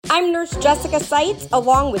I'm Nurse Jessica Seitz,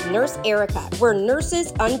 along with Nurse Erica. We're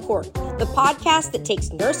Nurses Uncorked, the podcast that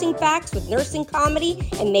takes nursing facts with nursing comedy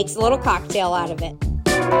and makes a little cocktail out of it.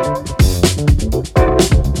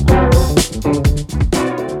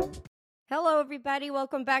 Hello, everybody.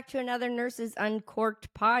 Welcome back to another Nurses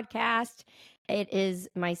Uncorked podcast. It is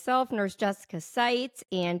myself, Nurse Jessica Seitz,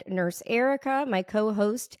 and Nurse Erica, my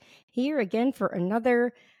co-host, here again for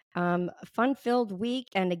another fun-filled week.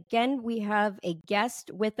 And again, we have a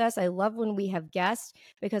guest with us. I love when we have guests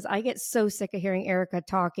because I get so sick of hearing Erica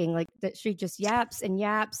talking, like that she just yaps and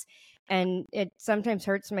yaps, and it sometimes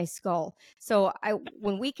hurts my skull. So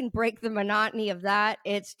when we can break the monotony of that,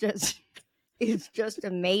 it's just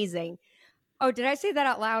amazing. Oh, did I say that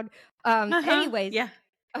out loud? Anyways, yeah.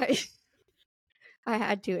 I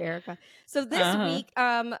had to, Erica. So this week,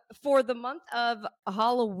 for the month of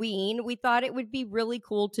Halloween, we thought it would be really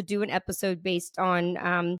cool to do an episode based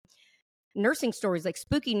on nursing stories, like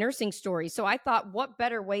spooky nursing stories. So I thought, what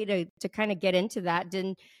better way to kind of get into that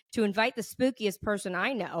than to invite the spookiest person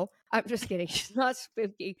I know. I'm just kidding. She's not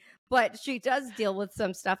spooky, but she does deal with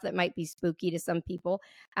some stuff that might be spooky to some people.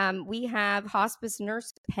 We have hospice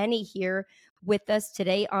nurse Penny here with us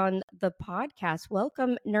today on the podcast.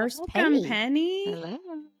 Welcome, Nurse Welcome, Penny. Hello.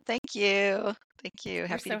 Thank you. Thank you.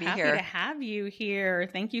 We're so to be happy here. to have you here.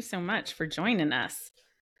 Thank you so much for joining us.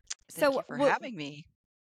 Thank you for having me.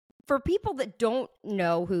 For people that don't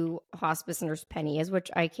know who hospice nurse Penny is,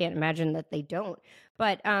 which I can't imagine that they don't,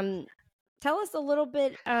 but tell us a little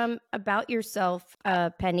bit about yourself,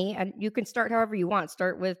 Penny. And you can start however you want.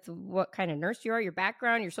 Start with what kind of nurse you are, your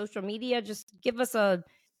background, your social media. Just give us a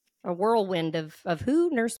whirlwind of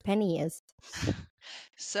who Nurse Penny is.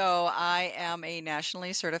 So I am a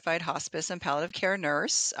nationally certified hospice and palliative care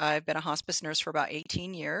nurse. I've been a hospice nurse for about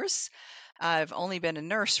 18 years. I've only been a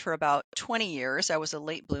nurse for about 20 years. I was a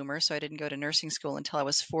late bloomer, so I didn't go to nursing school until I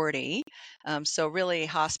was 40. So really,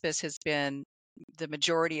 hospice has been the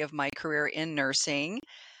majority of my career in nursing.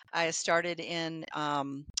 I started in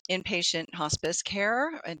inpatient hospice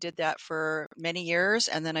care. I did that for many years,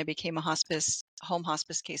 and then I became a home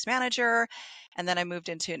hospice case manager, and then I moved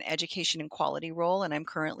into an education and quality role, and I'm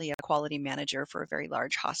currently a quality manager for a very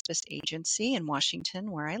large hospice agency in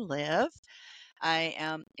Washington, where I live. I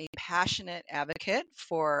am a passionate advocate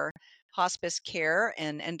for hospice care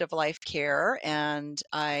and end-of-life care, and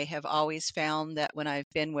I have always found that when I've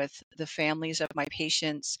been with the families of my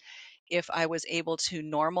patients, if I was able to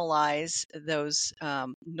normalize those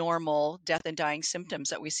normal death and dying symptoms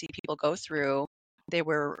that we see people go through, they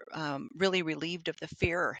were really relieved of the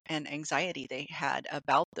fear and anxiety they had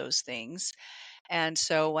about those things. And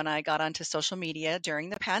so when I got onto social media during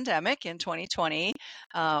the pandemic in 2020,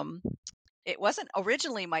 it wasn't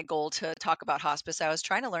originally my goal to talk about hospice. I was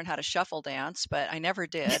trying to learn how to shuffle dance, but I never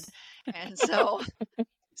did. And so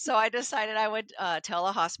I decided I would tell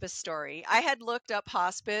a hospice story. I had looked up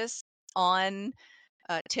hospice on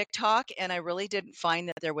TikTok, and I really didn't find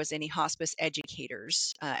that there was any hospice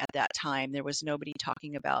educators at that time. There was nobody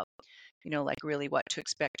talking about, like really what to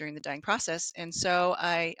expect during the dying process. And so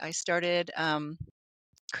I started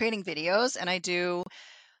creating videos, and I do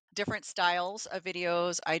different styles of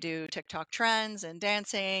videos. I do TikTok trends and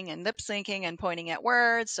dancing and lip syncing and pointing at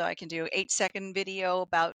words. So I can do 8-second video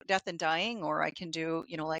about death and dying, or I can do,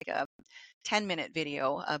 like a 10-minute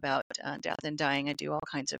video about death and dying. I do all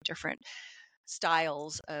kinds of different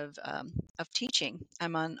styles of teaching.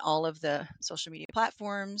 I'm on all of the social media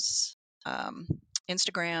platforms,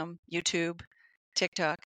 Instagram, YouTube,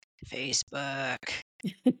 TikTok, Facebook.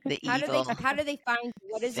 How do they find you?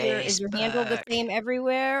 What is your handle the same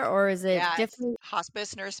everywhere, or is it different? It's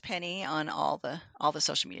Hospice Nurse Penny on all the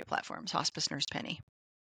social media platforms. Hospice Nurse Penny.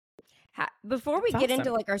 Before we get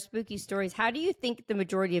into like our spooky stories, how do you think the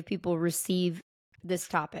majority of people receive this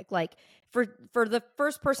topic? Like for the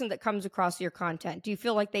first person that comes across your content, do you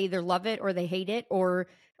feel like they either love it or they hate it, or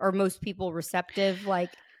are most people receptive like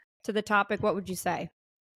to the topic? What would you say?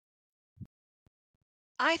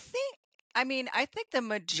 I think the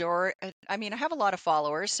majority, I have a lot of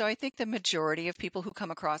followers, so I think the majority of people who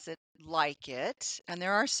come across it like it. And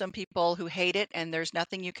there are some people who hate it, and there's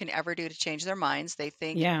nothing you can ever do to change their minds. They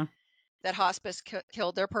think that hospice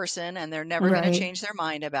killed their person, and they're never going to change their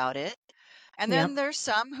mind about it. And then there's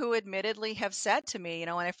some who admittedly have said to me, when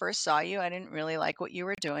I first saw you, I didn't really like what you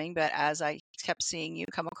were doing, but as I kept seeing you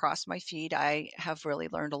come across my feed, I have really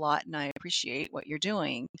learned a lot, and I appreciate what you're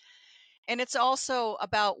doing. And it's also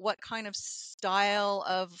about what kind of style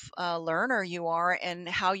of learner you are and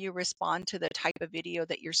how you respond to the type of video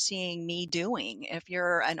that you're seeing me doing. If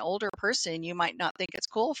you're an older person, you might not think it's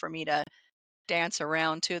cool for me to dance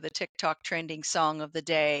around to the TikTok trending song of the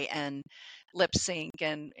day and lip sync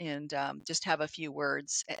and just have a few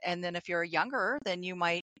words. And then if you're younger, then you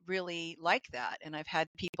might really like that. And I've had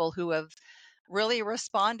people who have really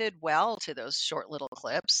responded well to those short little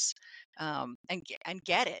clips, and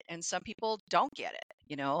get it. And some people don't get it,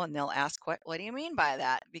 and they'll ask, what do you mean by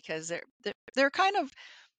that? Because they're kind of,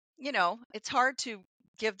 it's hard to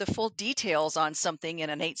give the full details on something in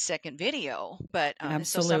an 8-second video, but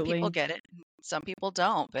so some people Absolutely. get it, some people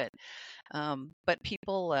don't, but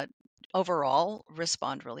people overall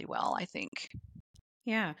respond really well, I think.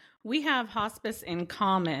 Yeah, we have hospice in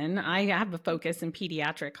common. I have a focus in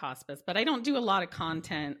pediatric hospice, but I don't do a lot of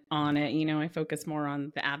content on it. I focus more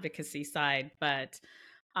on the advocacy side. But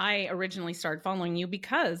I originally started following you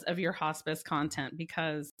because of your hospice content,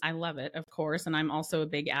 because I love it, of course. And I'm also a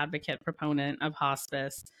big advocate proponent of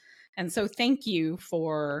hospice. And so thank you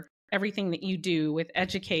for everything that you do with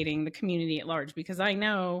educating the community at large, because I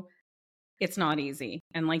know it's not easy.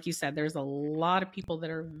 And like you said, there's a lot of people that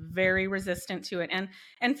are very resistant to it,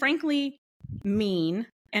 and frankly mean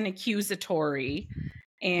and accusatory,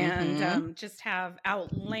 and Mm-hmm. just have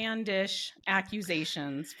outlandish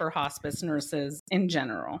accusations for hospice nurses in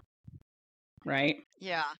general, right?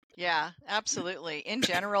 Yeah, absolutely. In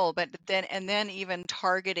general, but then even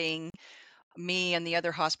targeting me and the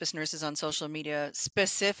other hospice nurses on social media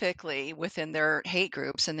specifically within their hate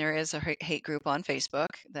groups. And there is a hate group on Facebook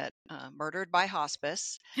that Murdered by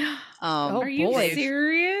Hospice. Oh Are you boy. They've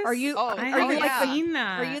serious? Are you Oh, I are oh you haven't like the yeah. seen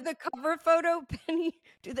are you that. the cover photo, Penny?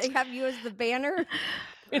 Do they have you as the banner?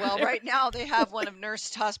 Well, right now they have one of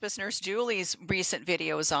hospice nurse Julie's recent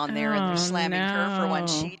videos on there, and they're Oh slamming her for one no.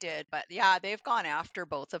 she did. But yeah, they've gone after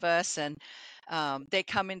both of us, and they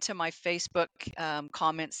come into my Facebook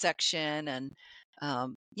comment section, and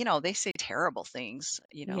they say terrible things.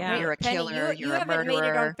 Yeah. You're Hey, a Penny, killer, you you're a haven't made it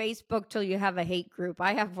on murderer. Facebook till you have a hate group.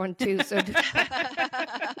 I have one too, so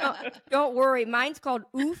don't worry. Mine's called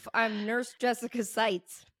Oof, I'm Nurse Jessica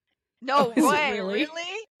Seitz. No Is it way, really?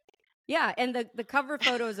 really? Yeah, and the cover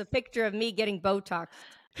photo is a picture of me getting Botox.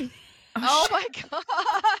 Oh Shit. my God.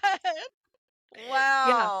 Yeah,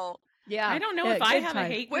 Wow. yeah, I don't know if I good have a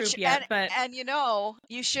time. hate Which group yet, but and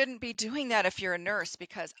you shouldn't be doing that if you're a nurse,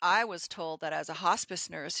 because I was told that as a hospice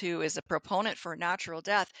nurse who is a proponent for natural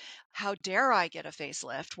death, how dare I get a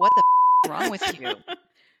facelift? What the wrong with you?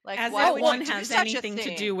 Like, as why if Oh would well, you one do has such a anything to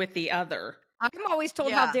thing? do with the other. I'm always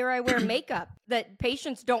told how Yeah. dare I wear makeup. That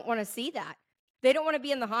patients don't want to see that. They don't want to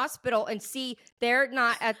be in the hospital and see they're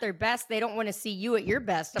not at their best. They don't want to see you at your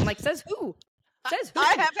best. I'm like, says who? Says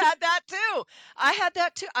I who? have had that too. I had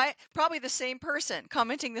that too. I probably the same person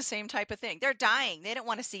commenting the same type of thing. They're dying. They don't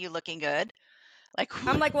want to see you looking good. Like,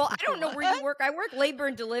 I'm like, well, I don't know where you what? work. I work labor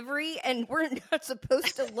and delivery, and we're not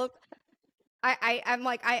supposed to look. I'm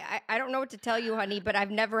like, I don't know what to tell you, honey, but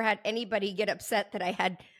I've never had anybody get upset that I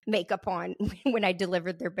had makeup on when I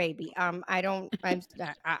delivered their baby. I don't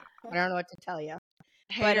know what to tell you.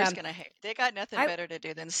 But Haters gonna hate. They got nothing I better to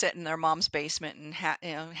do than sit in their mom's basement and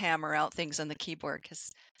hammer out things on the keyboard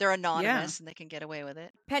because they're Yeah. anonymous and they can get away with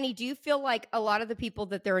it. Penny, do you feel like a lot of the people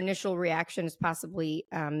that their initial reaction is possibly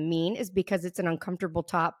mean is because it's an uncomfortable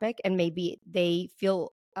topic and maybe they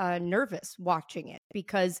feel nervous watching it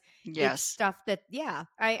because it's Yes. stuff that, yeah,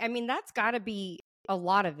 I mean, that's got to be a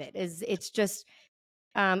lot of it is it's just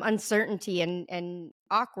uncertainty and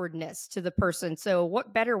awkwardness to the person. So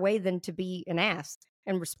what better way than to be an ass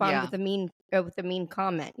and respond Yeah. with a mean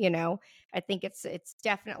comment, I think it's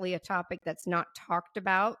definitely a topic that's not talked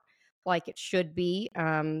about like it should be.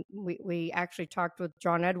 We actually talked with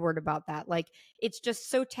John Edward about that. Like it's just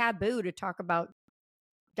so taboo to talk about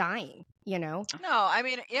dying, No, I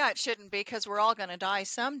mean, yeah, it shouldn't be because we're all going to die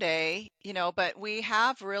someday, but we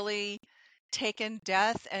have really taken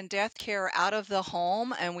death and death care out of the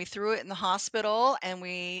home, and we threw it in the hospital, and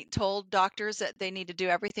we told doctors that they need to do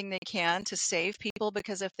everything they can to save people,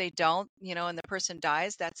 because if they don't, and the person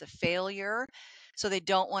dies, that's a failure. So they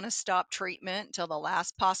don't want to stop treatment until the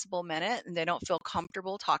last possible minute, and they don't feel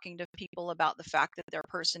comfortable talking to people about the fact that their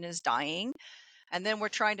person is dying. And then we're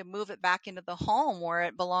trying to move it back into the home where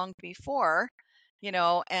it belonged before,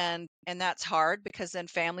 and that's hard because then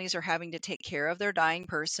families are having to take care of their dying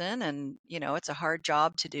person, and it's a hard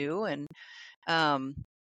job to do. And um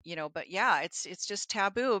but yeah, it's just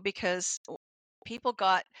taboo because people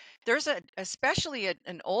got there's especially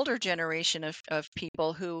an older generation of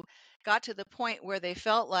people who got to the point where they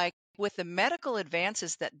felt like with the medical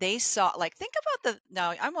advances that they saw, like, think about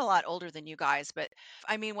now I'm a lot older than you guys, but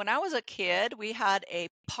I mean, when I was a kid, we had a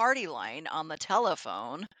party line on the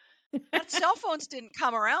telephone, and cell phones didn't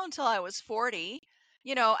come around until I was 40.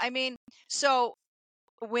 I mean, so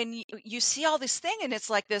when you see all this thing and it's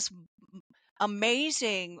like this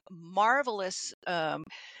amazing, marvelous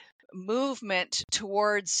movement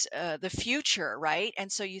towards the future, right? And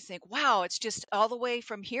so you think, wow, it's just all the way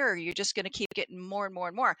from here. You're just going to keep getting more and more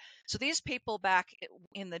and more. So these people back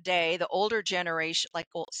in the day, the older generation, like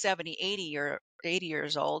 70, 80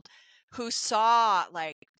 years old, who saw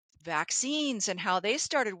like vaccines and how they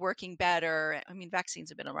started working better. I mean, vaccines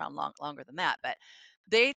have been around longer than that, but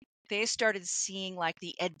they they started seeing like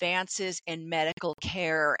the advances in medical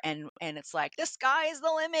care, and it's like the sky is the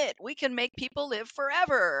limit. We can make people live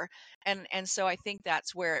forever. And so I think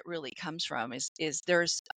that's where it really comes from, is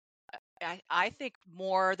there's I think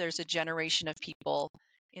more there's a generation of people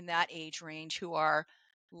in that age range who are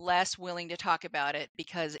less willing to talk about it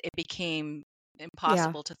because it became Yeah.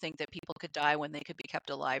 impossible to think that people could die when they could be kept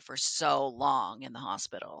alive for so long in the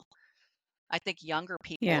hospital. I think younger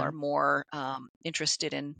people Yeah. are more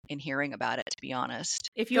interested in hearing about it, to be honest.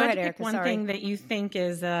 If you Go had ahead, to pick Erica. one Sorry. thing that you think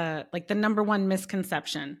is like the number one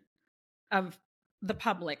misconception of the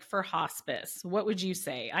public for hospice, what would you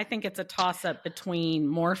say? I think it's a toss up between I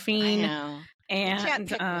morphine know. You can't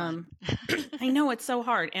pick one. I know it's so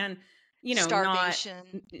hard. And not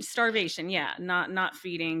Starvation. starvation, yeah, not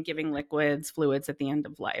feeding, giving liquids, fluids at the end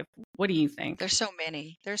of life. What do you think? There's so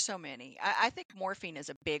many. There's so many. I think morphine is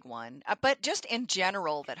a big one, but just in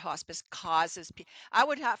general, that hospice causes. I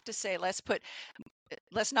would have to say, let's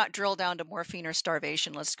not drill down to morphine or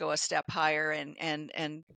starvation. Let's go a step higher,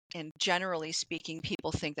 and generally speaking,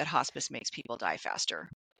 people think that hospice makes people die faster.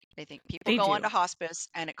 They think people They go do. onto hospice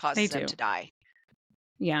and it causes them to die.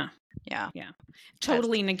 Yeah. Yeah.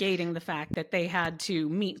 Totally negating the fact that they had to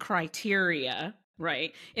meet criteria,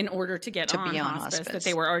 right, in order to get To on be on hospice, that hospice.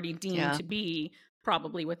 they were already deemed Yeah. to be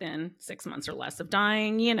probably within 6 months or less of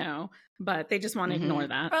dying, but they just want to ignore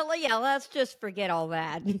that. Well, yeah, let's just forget all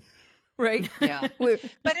that. Right? Yeah. But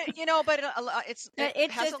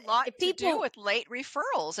it has just a lot to do people. with late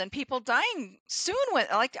referrals and people dying soon.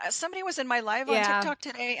 Like somebody was in my live on Yeah. TikTok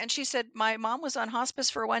today, and she said my mom was on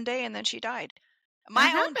hospice for one day and then she died. That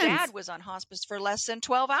My own dad happens. was on hospice for less than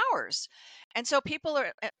 12 hours. And so people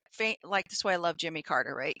are like, this is why I love Jimmy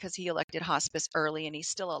Carter, right? Because he elected hospice early and he's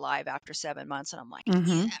still alive after 7 months. And I'm like,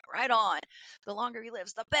 yeah, right on. The longer he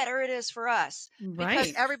lives, the better it is for us. Because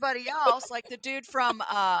Right. everybody else, like the dude from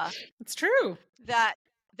It's true. that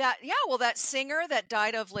singer that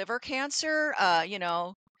died of liver cancer,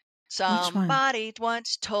 somebody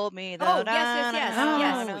once told me that. Oh,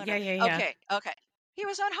 yes. Yeah. Okay. He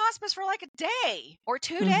was on hospice for like a day or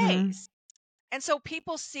 2 Mhm. days. And so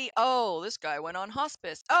people see, oh, this guy went on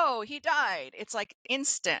hospice. Oh, he died. It's like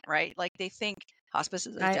instant, right? Like they think hospice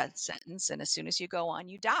is a death sentence, and as soon as you go on,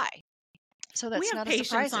 you die. So We that's have not a surprise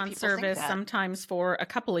patients that on people think service that. sometimes for a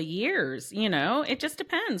couple of years, it just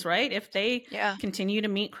depends, right? If they Yeah. continue to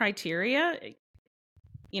meet criteria,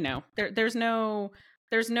 there's no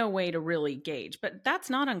way to really gauge. But that's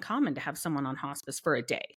not uncommon to have someone on hospice for a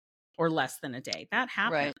day or less than a day. That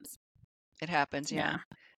happens. Right. It happens, yeah.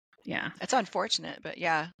 It's unfortunate, but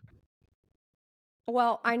yeah.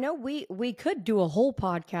 Well, I know we could do a whole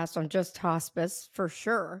podcast on just hospice for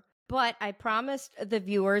sure, but I promised the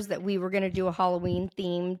viewers that we were going to do a Halloween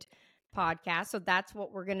themed podcast, so that's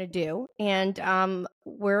what we're going to do. And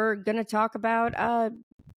we're going to talk about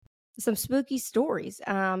some spooky stories.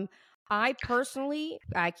 I personally,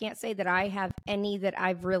 I can't say that I have any that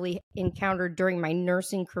I've really encountered during my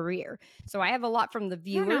nursing career. So I have a lot from the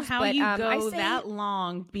viewers. I don't know how but, you I go say, that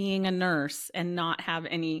long being a nurse and not have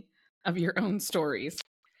any of your own stories.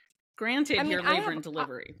 Granted, I mean, you're labor and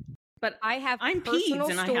delivery, but I'm personal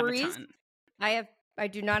peds and stories. I have a ton. I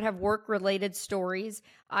do not have work-related stories.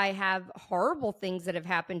 I have horrible things that have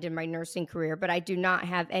happened in my nursing career, but I do not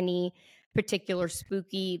have any particular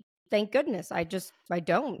spooky. Thank goodness. I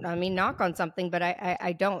don't. I mean, knock on something, but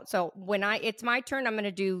I don't. So when it's my turn, I'm going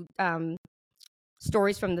to do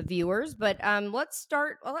stories from the viewers. But let's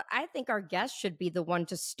start. Well, I think our guest should be the one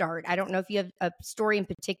to start. I don't know if you have a story in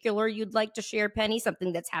particular you'd like to share, Penny,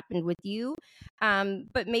 something that's happened with you,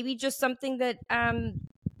 but maybe just something that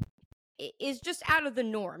is just out of the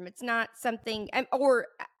norm. It's not something, or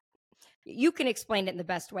you can explain it in the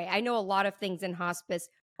best way. I know a lot of things in hospice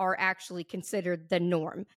are actually considered the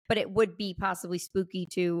norm, but it would be possibly spooky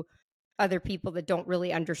to other people that don't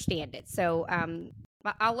really understand it. So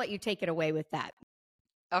I'll let you take it away with that.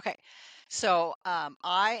 Okay. So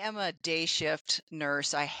I am a day shift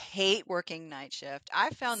nurse. I hate working night shift. I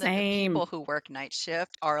found that the people who work night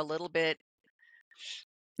shift are a little bit,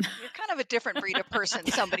 you're kind of a different breed of person,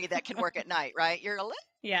 somebody that can work at night, right? You're a little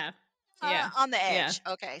on the edge.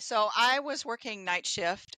 Yeah. Okay. So I was working night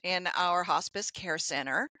shift in our hospice care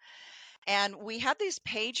center, and we had these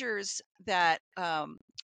pagers that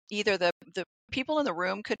either the people in the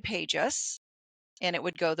room could page us, and it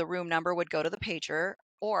would go, the room number would go to the pager,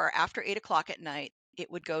 or after 8 o'clock at night,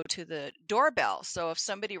 it would go to the doorbell. So if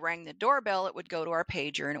somebody rang the doorbell, it would go to our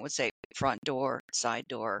pager and it would say front door, side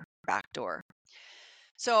door, back door.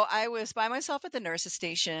 So I was by myself at the nurse's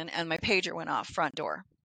station and my pager went off, front door.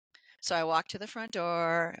 So I walked to the front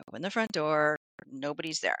door, opened the front door,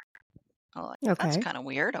 nobody's there. I'm like, that's Okay. kind of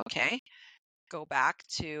weird. Okay. Go back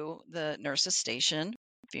to the nurse's station.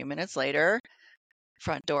 A few minutes later,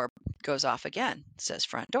 front door goes off again. It says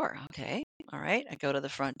front door. Okay. All right. I go to the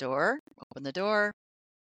front door, open the door.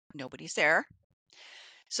 Nobody's there.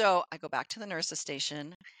 So I go back to the nurse's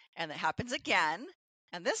station and it happens again.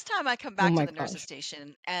 And this time I come Oh back to my the nurse's gosh.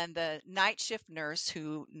 station and the night shift nurse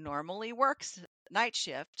who normally works night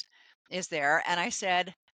shift is there. And I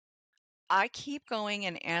said, I keep going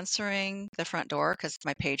and answering the front door because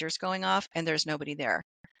my pager's going off and there's nobody there.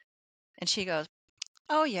 And she goes,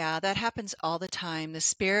 oh, yeah, that happens all the time. The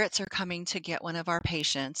spirits are coming to get one of our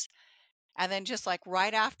patients. And then just like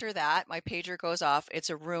right after that, my pager goes off. It's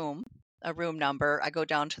a room number. I go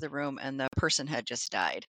down to the room and the person had just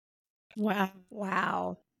died. Wow.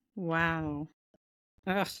 Wow. Wow.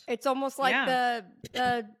 Ugh. It's almost like Yeah.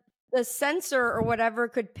 the sensor or whatever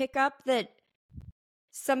could pick up that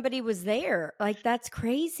somebody was there. Like, that's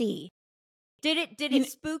crazy. Did it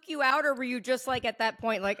spook you out, or were you just like at that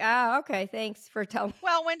point like, okay, thanks for telling?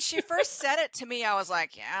 Well, when she first said it to me, I was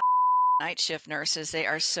like, yeah, night shift nurses, they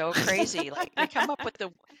are so crazy. Like they come up with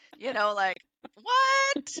the, like,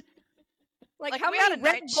 what? Like, Like how we had many a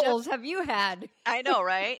Red night shift. Bulls have you had? I know,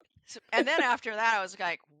 right? So, and then after that, I was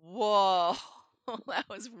like, whoa, that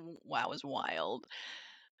was wild.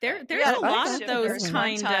 There's We had a a night lot of shift those nurse one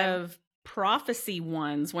kind time. of prophecy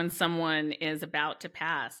ones when someone is about to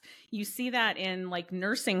pass. You see that in like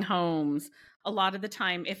nursing homes a lot of the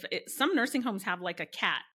time. Some nursing homes have like a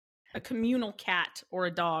cat, a communal cat or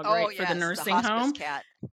a dog, Oh, right, for yes, the the nursing hospice home. cat.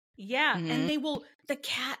 Yeah, and the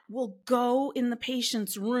cat will go in the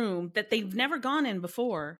patient's room that they've never gone in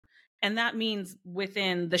before. And that means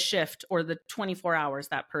within the shift or the 24 hours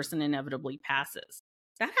that person inevitably passes.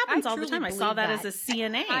 That happens all the time. I saw that as a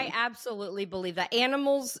CNA. I absolutely believe that.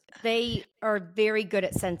 Animals, they are very good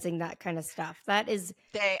at sensing that kind of stuff.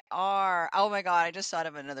 They are. Oh my God, I just thought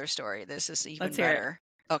of another story. This is even Let's hear it. better.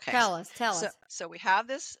 Okay. Tell us. So we have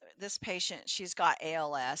this patient. She's got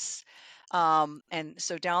ALS. And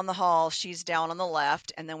so down the hall, she's down on the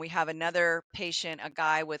left, and then we have another patient, a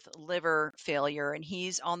guy with liver failure, and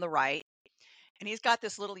he's on the right. And he's got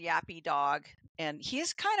this little yappy dog, and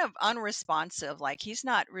he's kind of unresponsive, like he's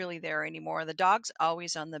not really there anymore. The dog's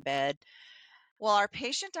always on the bed. Well, our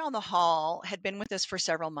patient down the hall had been with us for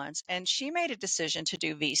several months, and she made a decision to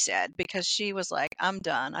do VSED because she was like, I'm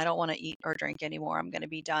done. I don't want to eat or drink anymore. I'm going to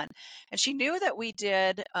be done. And she knew that we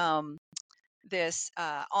did this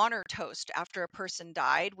honor toast after a person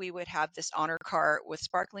died. We would have this honor cart with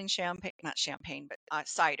sparkling champagne, not champagne, but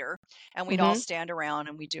cider, and we'd all stand around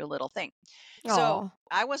and we do a little thing. So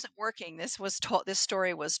I wasn't working. This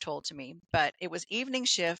story was told to me, but it was evening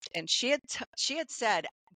shift, and she had said,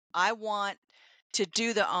 I want to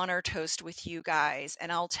do the honor toast with you guys,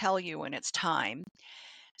 and I'll tell you when it's time.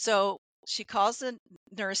 So she calls the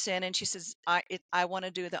nurse in and she says, I want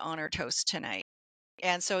to do the honor toast tonight.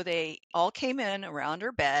 And so they all came in around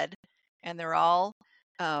her bed, and they're all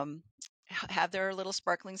have their little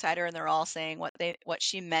sparkling cider, and they're all saying what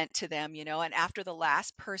she meant to them, And after the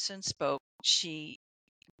last person spoke, she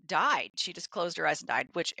died. She just closed her eyes and died,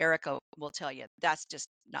 which Erica will tell you that's just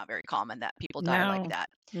not very common that people die like that.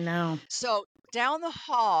 No. So down the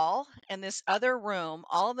hall in this other room,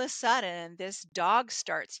 all of a sudden, this dog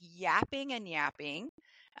starts yapping and yapping.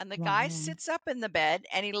 And the guy sits up in the bed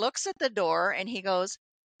and he looks at the door and he goes,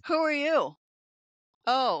 who are you?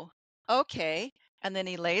 Oh, okay. And then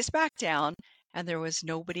he lays back down and there was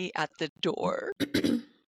nobody at the door.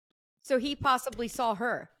 So he possibly saw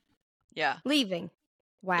her. Yeah. Leaving.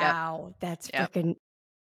 Wow. Yep.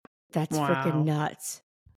 That's freaking nuts.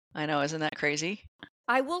 I know. Isn't that crazy?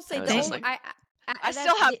 I will say I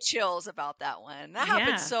still have chills about that one. That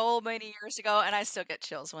happened so many years ago, and I still get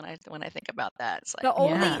chills when I think about that. It's like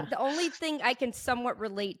the only thing I can somewhat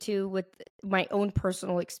relate to with my own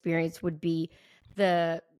personal experience would be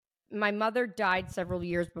my mother died several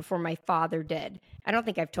years before my father did. I don't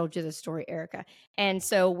think I've told you this story, Erica. And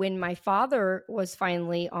so when my father was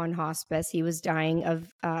finally on hospice, he was dying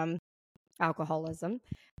of alcoholism.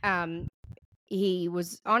 He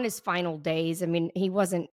was on his final days. I mean, he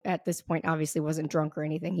wasn't at this point, obviously wasn't drunk or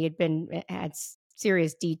anything. He had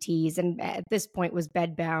serious DTs and at this point was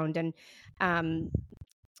bedbound and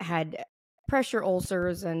had pressure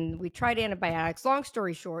ulcers, and we tried antibiotics. Long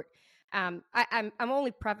story short, I'm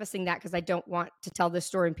only prefacing that because I don't want to tell this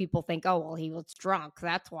story and people think, oh well, he was drunk,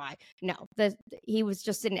 that's why. No, he was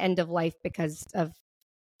just in end of life because of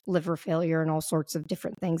liver failure and all sorts of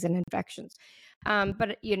different things and infections.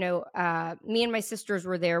 But me and my sisters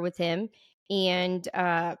were there with him, and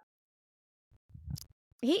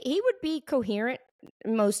he would be coherent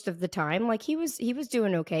most of the time. Like he was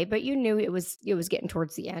doing okay, but you knew it was getting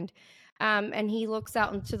towards the end. And he looks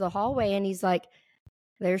out into the hallway and he's like,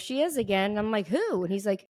 there she is again. And I'm like, who? And he's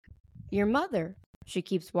like, your mother. She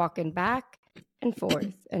keeps walking back and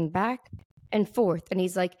forth and back and forth. And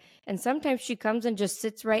he's like, and sometimes she comes and just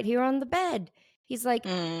sits right here on the bed. He's like,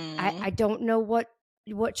 I don't know what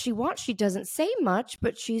she wants. She doesn't say much,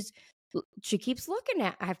 but she keeps looking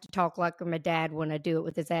at. I have to talk like my dad when I do it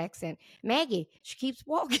with his accent. Maggie, she keeps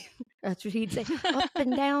walking. That's what he'd say, up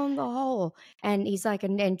and down the hall. And he's like,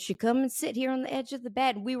 and she come and sit here on the edge of the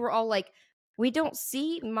bed. And we were all like, we don't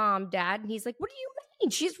see Mom, Dad. And he's like, what do you mean?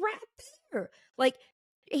 She's right there. Like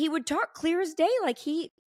he would talk clear as day. Like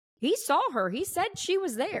he saw her. He said she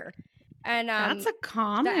was there. And that's a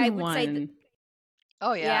common I would one. say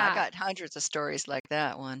Oh yeah, Yeah. I got hundreds of stories like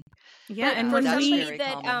that one. Yeah, But and for when that's somebody very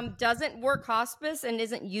that common. doesn't work hospice and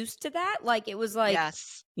isn't used to that, like it was like,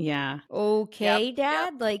 Yes. yeah, okay, Yep.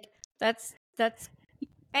 Dad, like that's, and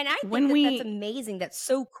I When think that's we- amazing. That's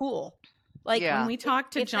so cool. Like Yeah. when we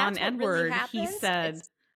talked to if John that's what really Edward, he happens, said, it's-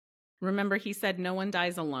 remember he said no one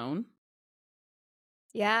dies alone.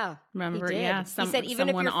 yeah, Remember, he did. yeah, He said even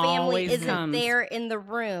if someone your family always isn't comes. there in the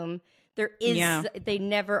room, there is, Yeah. they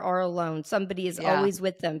never are alone. Somebody is Yeah. always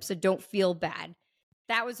with them, so don't feel bad.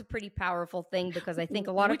 That was a pretty powerful thing because I think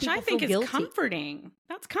a lot of Which people I think feel is guilty. comforting.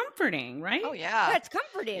 That's comforting, right? Oh yeah. Yeah, it's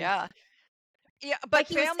comforting. Yeah. Yeah, but Like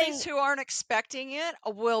he was families saying- who aren't expecting it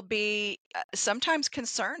will be sometimes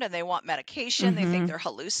concerned, and they want medication. They think Mhm. they're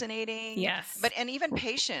hallucinating. Yes. But and even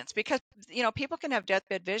patients, because people can have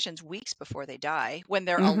deathbed visions weeks before they die when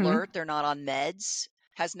they're Mhm. alert, they're not on meds,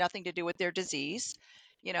 has nothing to do with their disease.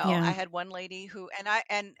 Yeah. I had one lady who,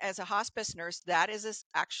 and as a hospice nurse, that is an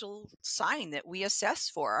actual sign that we assess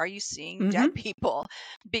for. Are you seeing dead people?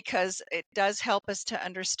 Because it does help us to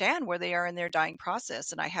understand where they are in their dying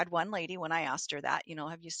process. And I had one lady, when I asked her that,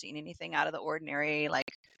 have you seen anything out of the ordinary,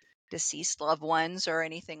 like deceased loved ones or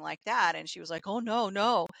anything like that? And she was like, oh,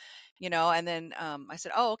 no. And then I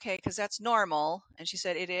said, oh, okay, because that's normal. And she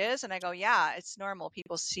said, it is. And I go, yeah, it's normal.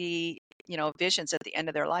 People see, visions at the end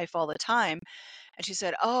of their life all the time. And she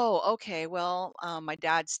said, oh, okay, well, my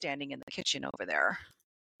dad's standing in the kitchen over there.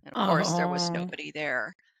 And of course, there was Oh. nobody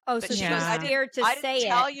there. Oh, But so she she goes, was Yeah. scared to I say didn't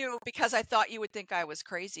tell it. you because I thought you would think I was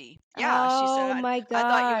crazy. Yeah, she Oh said, my I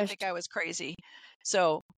thought you would gosh. think I was crazy.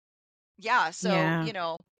 So, yeah,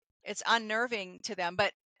 Yeah. it's unnerving to them.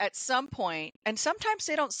 But at some point, and sometimes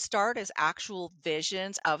they don't start as actual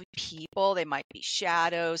visions of people. They might be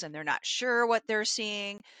shadows and they're not sure what they're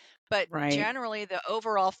seeing. But Right. generally, the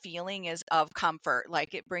overall feeling is of comfort.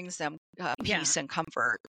 Like it brings them Yeah. peace and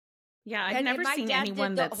comfort. Yeah, I've And never my seen dad did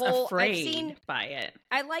anyone the that's whole- I've afraid seen- by it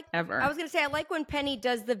I like ever. I was gonna say I like when Penny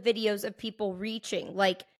does the videos of people reaching,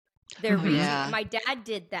 like they're Mhm. reaching. Yeah. My dad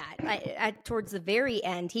did that. Towards the very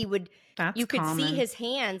end, he would. That's You could common. see his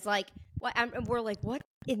hands, like what? And we're like, what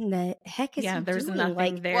in the heck is Yeah, he there's doing? nothing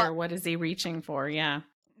Like, there. Well- What is he reaching for? Yeah.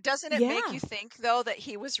 Doesn't it make Yeah. you think, though, that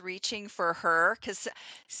he was reaching for her? Because,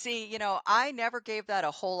 see, I never gave that a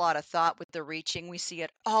whole lot of thought with the reaching. We see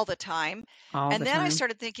it all the time. All And the then I time.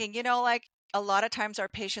 started thinking, like a lot of times our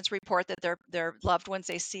patients report that their loved ones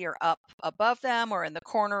they see are up above them or in the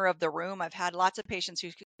corner of the room. I've had lots of patients who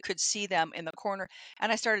could see them in the corner.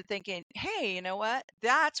 And I started thinking, hey, you know what?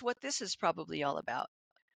 That's what this is probably all about.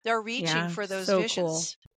 They're reaching Yeah, for those so cool.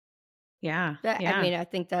 visions. Yeah. That, yeah. I mean, I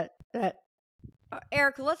think that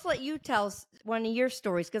Erica, let's let you tell us one of your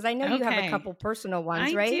stories because I know you have a Okay. couple personal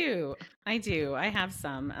ones, I right? do. I have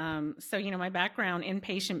some. So, my background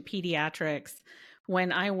inpatient pediatrics,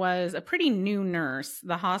 when I was a pretty new nurse,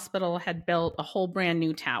 the hospital had built a whole brand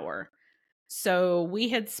new tower. So we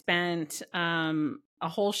had spent a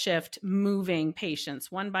whole shift moving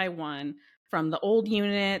patients one by one from the old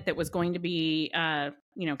unit that was going to be, kind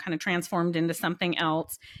of transformed into something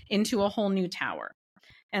else into a whole new tower.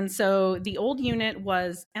 And so the old unit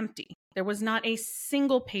was empty. There was not a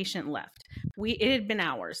single patient left. It had been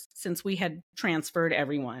hours since we had transferred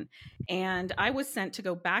everyone. And I was sent to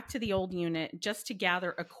go back to the old unit just to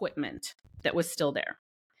gather equipment that was still there.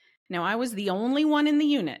 Now, I was the only one in the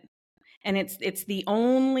unit. And it's the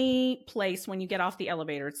only place when you get off the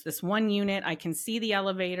elevator. It's this one unit. I can see the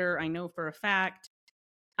elevator. I know for a fact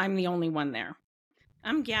I'm the only one there.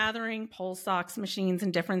 I'm gathering pulse ox machines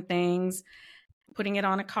and different things, putting it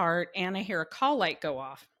on a cart, and I hear a call light go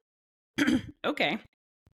off. Okay.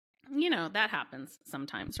 That happens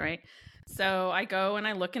sometimes, right? So I go and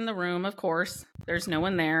I look in the room. Of course, there's no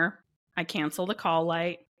one there. I cancel the call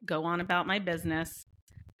light, go on about my business.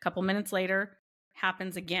 A couple minutes later,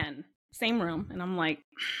 happens again. Same room. And I'm like,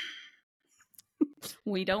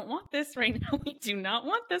 we don't want this right now. We do not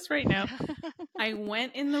want this right now. I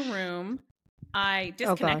went in the room. I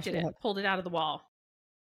disconnected it, pulled it out of the wall.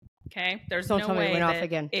 Okay. There's no way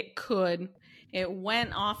that it could. It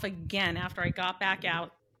went off again after I got back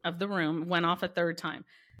out of the room, went off a third time.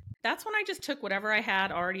 That's when I just took whatever I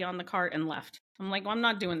had already on the cart and left. I'm like, well, I'm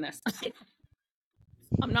not doing this.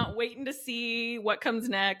 I'm not waiting to see what comes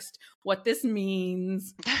next, what this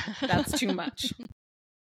means. That's too much.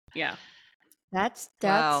 Yeah. That's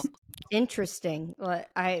Wow. interesting.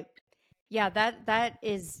 That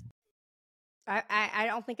is, I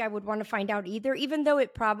don't think I would want to find out either, even though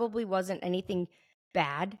it probably wasn't anything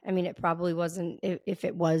bad. I mean, it probably wasn't, if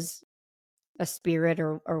it was a spirit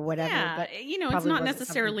or whatever. Yeah, but it's not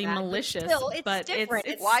necessarily malicious, but, still, it's different.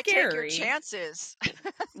 It's why scary. Take your chances?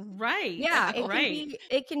 Right. Yeah,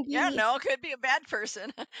 it can be. Yeah, no, it could be a bad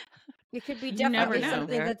person. It could be definitely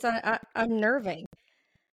something that's unnerving.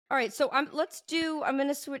 All right, so I'm going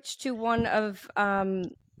to switch to one of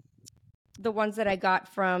the ones that I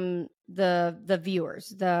got from the viewers,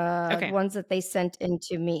 the ones that they sent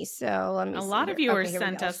into me. So let me see. A lot of viewers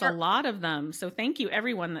sent us a lot of them. So thank you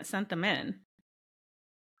everyone that sent them in.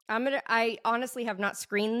 I honestly have not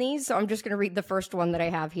screened these, so I'm just going to read the first one that I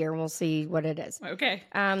have here and we'll see what it is. Okay.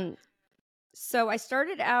 So I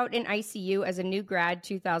started out in ICU as a new grad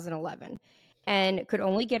 2011 and could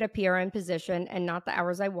only get a PRN position and not the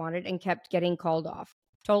hours I wanted and kept getting called off.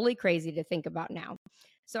 Totally crazy to think about now.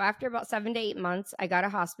 So after about 7 to 8 months, I got a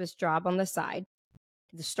hospice job on the side,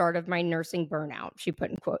 the start of my nursing burnout, she put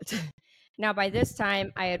in quotes. Now, by this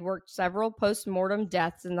time, I had worked several post-mortem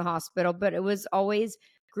deaths in the hospital, but it was always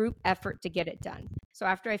group effort to get it done. So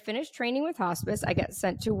after I finished training with hospice, I got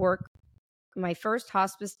sent to work my first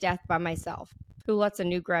hospice death by myself. Who lets a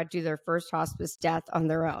new grad do their first hospice death on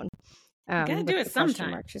their own? Gotta do it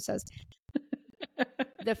sometime. She says.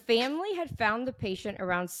 The family had found the patient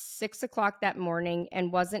around 6 o'clock that morning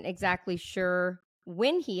and wasn't exactly sure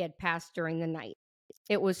when he had passed during the night.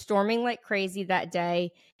 It was storming like crazy that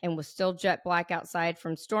day and was still jet black outside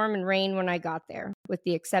from storm and rain when I got there, with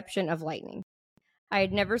the exception of lightning. I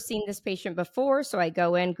had never seen this patient before, so I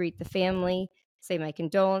go in, greet the family, say my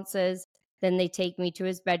condolences. Then they take me to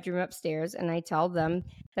his bedroom upstairs, and I tell them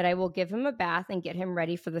that I will give him a bath and get him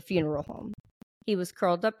ready for the funeral home. He was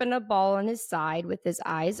curled up in a ball on his side with his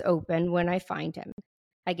eyes open when I find him.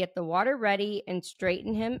 I get the water ready and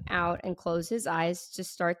straighten him out and close his eyes to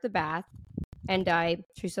start the bath. And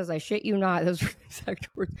she says, I shit you not. Those are exact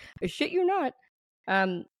words. I shit you not.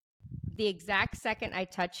 The exact second I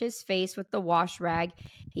touch his face with the wash rag,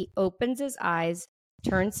 he opens his eyes,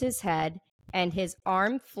 turns his head, and his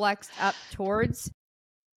arm flexed up towards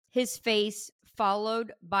his face,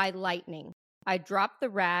 followed by lightning. I dropped the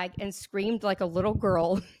rag and screamed like a little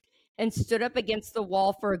girl and stood up against the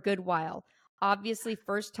wall for a good while. Obviously,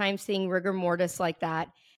 first time seeing rigor mortis like that,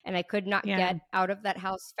 and I could not get out of that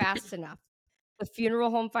house fast enough. The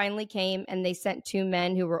funeral home finally came, and they sent 2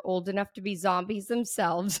 men who were old enough to be zombies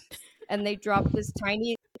themselves, and they dropped this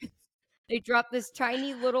tiny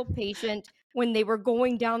little patient when they were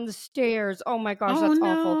going down the stairs. Oh my gosh, that's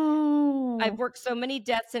awful. I've worked so many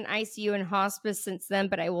deaths in ICU and hospice since then,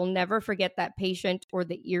 but I will never forget that patient or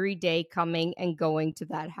the eerie day coming and going to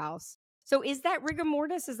that house. So is that rigor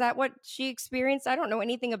mortis? Is that what she experienced? I don't know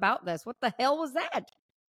anything about this. What the hell was that?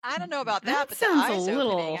 I don't know about that, but the eyes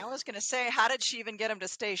opening. I was going to say, how did she even get them to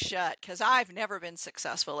stay shut? Because I've never been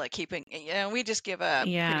successful at keeping. We just give up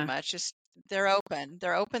pretty much. Just they're open.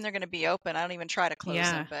 They're open. They're going to be open. I don't even try to close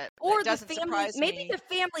them. But it doesn't surprise me. Maybe the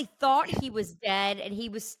family thought he was dead and he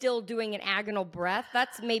was still doing an agonal breath.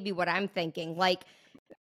 That's maybe what I'm thinking. Like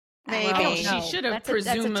maybe she should have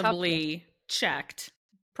presumably checked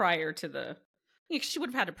prior to the. She would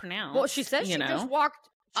have had to pronounce. Well, she said she just walked.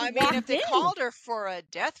 If they called her for a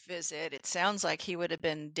death visit, it sounds like he would have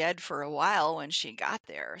been dead for a while when she got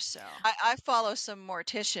there. So I follow some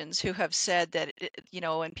morticians who have said that,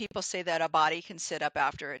 when people say that a body can sit up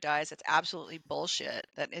after it dies, it's absolutely bullshit.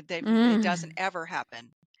 That it doesn't ever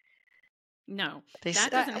happen. No, that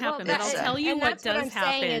doesn't happen. But I'll tell you what does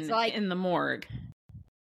happen in the morgue.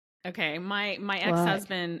 Okay, my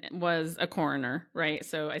ex-husband was a coroner, right?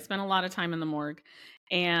 So I spent a lot of time in the morgue.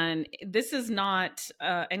 And this is not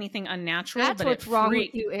anything unnatural. That's but what's wrong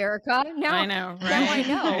with you, Erica. I know, right? Now I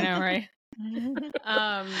know. I know, right?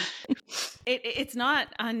 It's not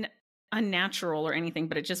unnatural or anything,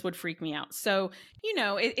 but it just would freak me out. So,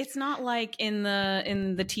 it's not like in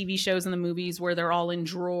the TV shows and the movies where they're all in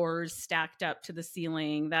drawers stacked up to the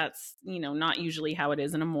ceiling. That's, not usually how it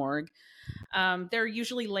is in a morgue. They're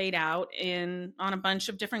usually laid out on a bunch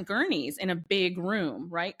of different gurneys in a big room,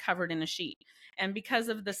 right? Covered in a sheet. And because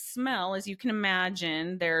of the smell, as you can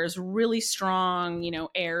imagine, there's really strong,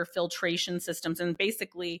 air filtration systems. And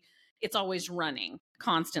basically, it's always running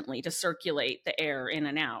constantly to circulate the air in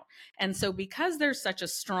and out. And so because there's such a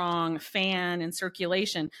strong fan and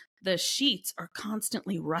circulation, the sheets are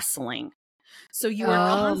constantly rustling. So you are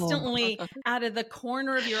constantly out of the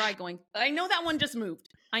corner of your eye going, I know that one just moved.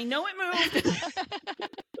 I know it moved.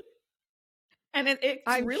 And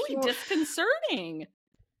it's really disconcerting.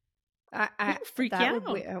 I freak out.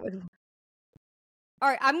 All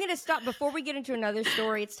right, I'm going to stop. Before we get into another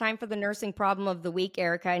story, it's time for the nursing problem of the week,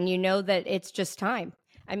 Erica, and you know that it's just time.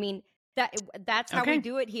 I mean, that's how we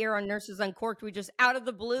do it here on Nurses Uncorked. We just, out of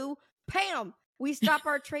the blue, bam, we stop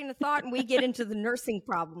our train of thought and we get into the nursing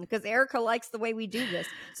problem because Erica likes the way we do this,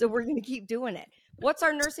 so we're going to keep doing it. What's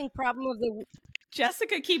our nursing problem of the week?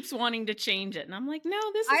 Jessica keeps wanting to change it, and I'm like, no,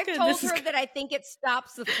 this is good. I've told her that I think it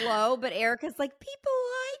stops the flow, but Erica's like, people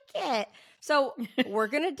like it. So we're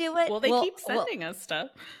going to do it. Well, they keep sending us stuff.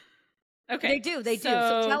 Okay. They do.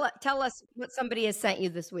 So tell us what somebody has sent you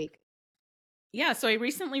this week. Yeah, so I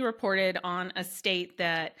recently reported on a state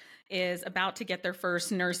that is about to get their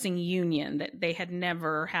first nursing union, that they had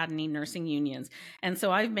never had any nursing unions. And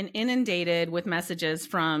so I've been inundated with messages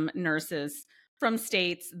from nurses from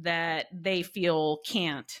states that they feel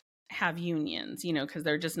can't have unions, because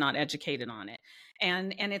they're just not educated on it.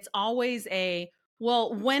 And it's always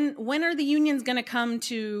well, when are the unions going to come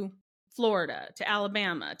to Florida, to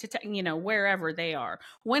Alabama, to wherever they are?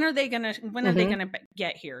 When are they going to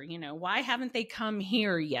get here? Why haven't they come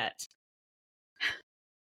here yet?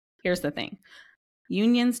 Here's the thing.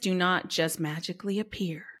 Unions do not just magically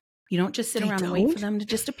appear. You don't just sit around and wait for them to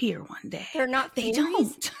just appear one day. They're not They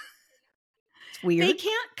don't. It's weird. They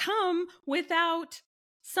can't come without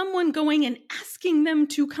someone going and asking them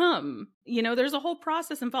to come. There's a whole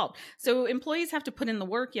process involved. So employees have to put in the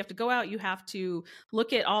work. You have to go out. You have to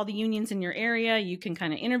look at all the unions in your area. You can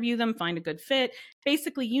kind of interview them, find a good fit.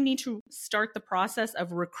 Basically, you need to start the process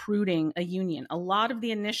of recruiting a union. A lot of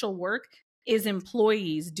the initial work is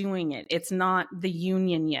employees doing it. It's not the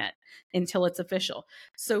union yet until it's official.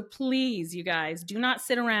 So please, you guys, do not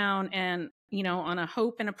sit around and on a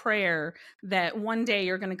hope and a prayer that one day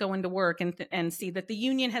you're going to go into work and see that the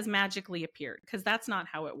union has magically appeared, because that's not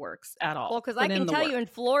how it works at all. Well, because I can tell you in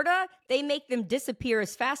Florida, they make them disappear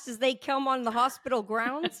as fast as they come on the hospital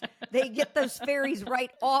grounds. They get those ferries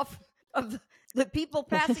right off of the people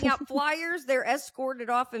passing out flyers. They're escorted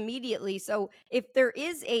off immediately. So if there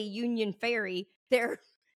is a union ferry, they're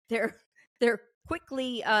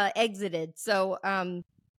quickly exited. So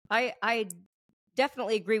I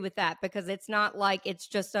definitely agree with that, because it's not like it's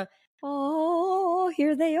just here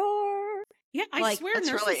they are. Yeah, I swear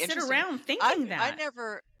nurses really sit around thinking that.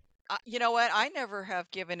 I never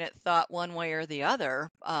have given it thought one way or the other.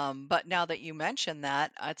 But now that you mention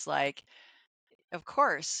that, it's like, of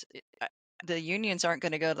course, the unions aren't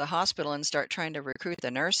going to go to the hospital and start trying to recruit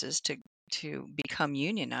the nurses to become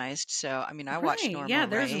unionized. So, I mean, I watch Norma Ray. Yeah,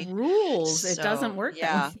 there's rules. It doesn't work.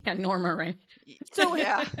 Yeah, Norma Ray. So,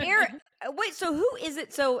 Eric, wait, so who is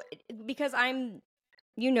it? So, because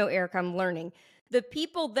Eric, I'm learning. The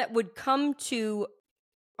people that would come to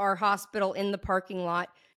our hospital in the parking lot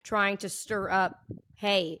trying to stir up,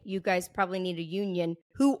 hey, you guys probably need a union.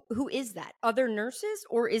 Who is that? Other nurses,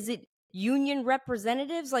 or is it union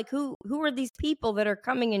representatives? Like who are these people that are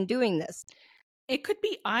coming and doing this? It could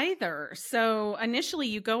be either. So initially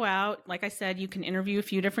you go out, like I said, you can interview a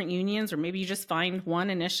few different unions, or maybe you just find one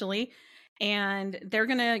initially, and they're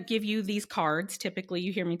going to give you these cards. Typically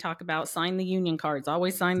you hear me talk about sign the union cards,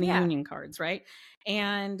 always sign the union cards, right?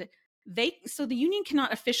 And so the union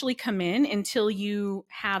cannot officially come in until you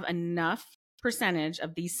have enough percentage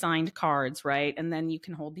of these signed cards, right? And then you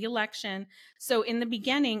can hold the election. So in the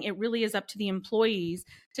beginning, it really is up to the employees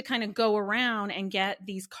to kind of go around and get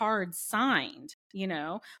these cards signed,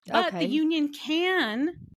 but the union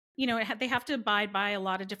can, they have to abide by a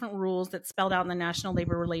lot of different rules that's spelled out in the National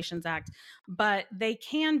Labor Relations Act, but they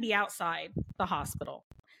can be outside the hospital.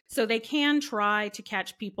 So they can try to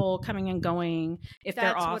catch people coming and going if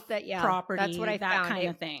they're off property, that's what I found. Kind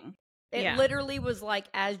of thing. It literally was like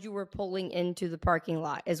as you were pulling into the parking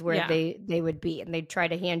lot is where they would be, and they'd try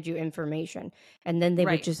to hand you information, and then they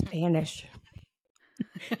would just vanish.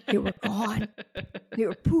 You were gone. They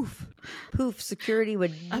were poof, poof. Security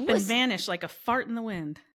would up and vanish like a fart in the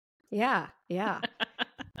wind. Yeah.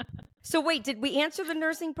 So wait, did we answer the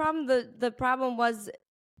nursing problem? The problem was,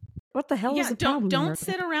 what the hell was the problem? Don't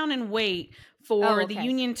sit around and wait for the okay.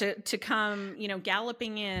 union to come,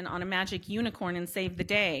 galloping in on a magic unicorn and save the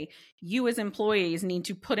day. You as employees need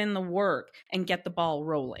to put in the work and get the ball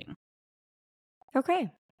rolling. Okay.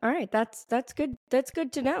 All right. That's good. That's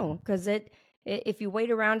good to know, because if you wait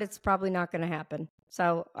around, it's probably not going to happen.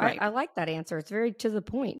 So Right. I like that answer. It's very to the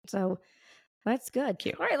point. So that's good.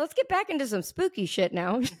 Cute. All right, let's get back into some spooky shit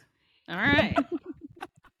now. All right.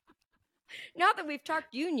 Now that we've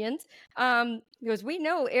talked unions, because we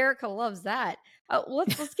know Erica loves that.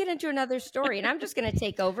 Let's get into another story, and I'm just going to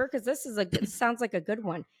take over because this sounds like a good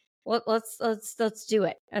one. Well, let's do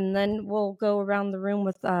it, and then we'll go around the room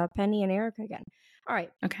with Penny and Erica again. All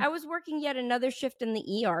right. Okay. I was working yet another shift in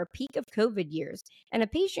the ER, peak of COVID years, and a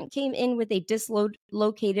patient came in with a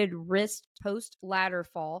dislocated wrist post ladder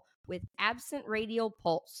fall with absent radial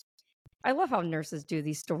pulse. I love how nurses do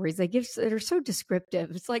these stories. They're so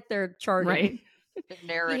descriptive. It's like they're charting. Right.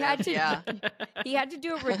 Narrative, He had to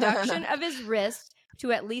do a reduction of his wrist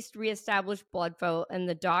to at least reestablish blood flow, and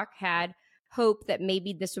the doc had hope that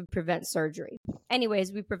maybe this would prevent surgery.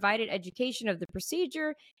 Anyways, we provided education of the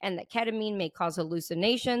procedure and that ketamine may cause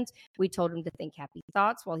hallucinations. We told him to think happy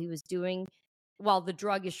thoughts while the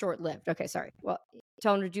drug is short-lived. Okay, sorry. Well,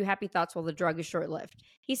 tell him to do happy thoughts while the drug is short-lived.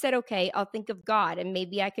 He said, okay, I'll think of God and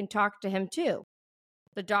maybe I can talk to him too.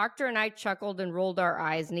 The doctor and I chuckled and rolled our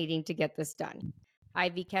eyes, needing to get this done.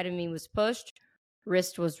 IV ketamine was pushed,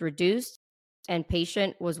 wrist was reduced, and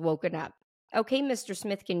patient was woken up. Okay, Mr.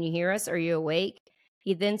 Smith, can you hear us? Are you awake?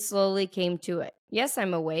 He then slowly came to it. Yes,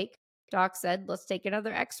 I'm awake. Doc said, let's take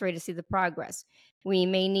another x-ray to see the progress. We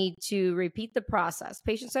may need to repeat the process.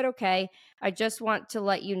 Patient said, okay, I just want to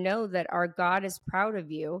let you know that our God is proud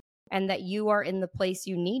of you and that you are in the place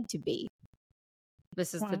you need to be.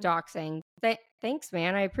 This is the doc saying, thanks,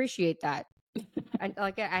 man. I appreciate that. I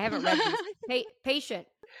haven't read these. Patient.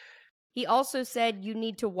 He also said you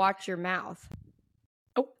need to watch your mouth.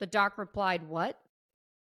 Oh, the doc replied, what?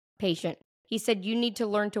 Patient. He said, you need to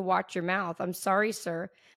learn to watch your mouth. I'm sorry, sir,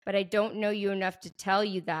 but I don't know you enough to tell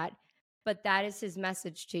you that, but that is his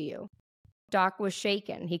message to you. Doc was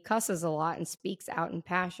shaken. He cusses a lot and speaks out in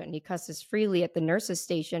passion. He cusses freely at the nurse's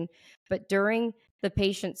station, but during the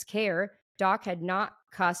patient's care, Doc had not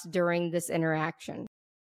cussed during this interaction.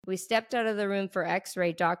 We stepped out of the room for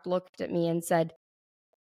x-ray. Doc looked at me and said,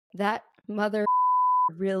 that mother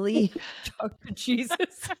really talked to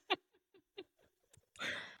Jesus?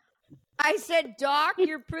 I said, Doc,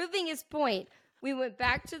 you're proving his point. We went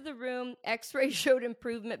back to the room. X-ray showed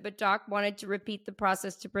improvement, but Doc wanted to repeat the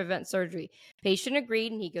process to prevent surgery. Patient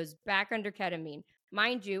agreed, and he goes back under ketamine.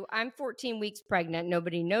 Mind you, I'm 14 weeks pregnant.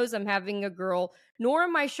 Nobody knows I'm having a girl, nor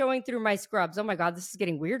am I showing through my scrubs. Oh my God, this is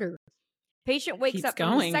getting weirder. Patient wakes up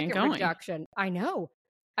from the second reduction. I know.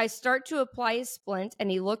 I start to apply his splint, and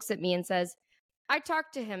he looks at me and says, I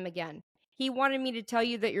talked to him again. He wanted me to tell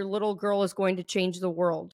you that your little girl is going to change the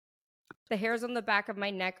world. The hairs on the back of my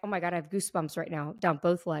neck. Oh my God, I have goosebumps right now down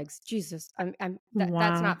both legs. Jesus,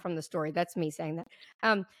 That's not from the story. That's me saying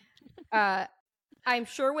that. I'm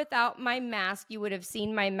sure without my mask, you would have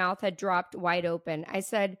seen my mouth had dropped wide open. I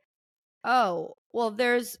said, oh, well,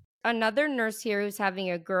 there's another nurse here who's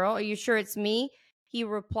having a girl. Are you sure it's me? He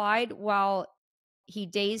replied while he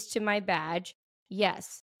dazed to my badge.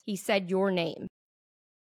 Yes, he said your name.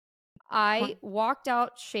 I walked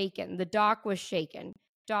out shaken. The doc was shaken.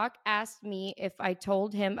 Doc asked me if I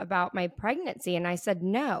told him about my pregnancy, and I said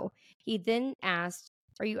no. He then asked,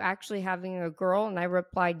 are you actually having a girl? And I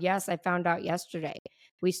replied, yes, I found out yesterday.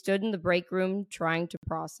 We stood in the break room trying to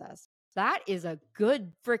process. That is a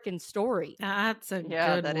good freaking story. That's a good one.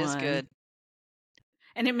 Yeah, that is good.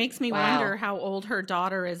 And it makes me wonder how old her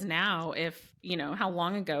daughter is now. If, how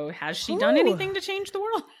long ago has she done anything to change the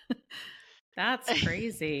world? That's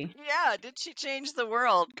crazy. Yeah, did she change the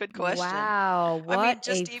world? Good question. Wow, what? I mean,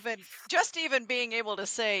 just even being able to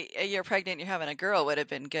say you're pregnant, you're having a girl would have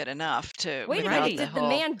been good enough to. Wait a minute, did the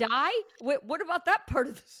man die? What about that part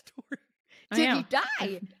of the story? Did he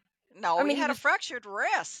die? No, he had a fractured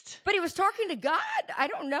wrist. But he was talking to God. I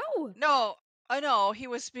don't know. No, I know he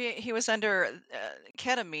was under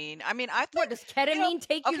ketamine. I mean, I think. What does ketamine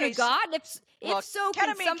take you to God? If so,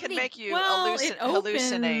 ketamine can make you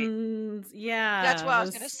hallucinate. Yeah, that's what I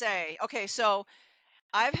was going to say. Okay, so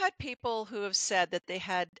I've had people who have said that they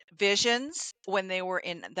had visions when they were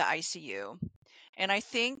in the ICU, and I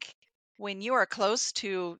think when you are close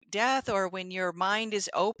to death, or when your mind is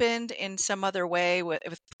opened in some other way with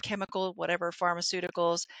chemical, whatever,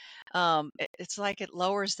 pharmaceuticals, it's like it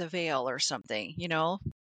lowers the veil or something, you know?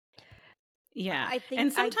 Yeah. I think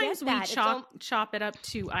And I get sometimes we that. chop it up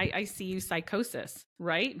to ICU psychosis,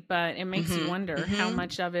 right? But it makes you Mhm, wonder how mhm.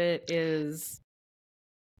 much of it is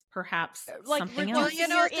perhaps like something Well, else. you reducing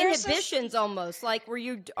know, your there's this. inhibitions almost, like where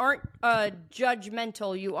you aren't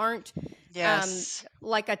judgmental, you aren't Yes.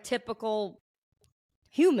 like a typical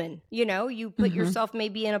human, you put Mhm. yourself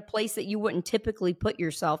maybe in a place that you wouldn't typically put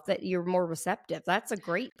yourself, that you're more receptive. That's a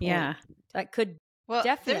great point. Yeah. That could Well,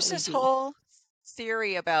 there's definitely this be. whole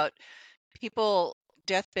theory about people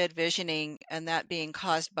deathbed visioning, and that being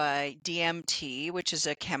caused by DMT, which is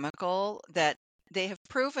a chemical that they have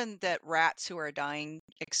proven that rats who are dying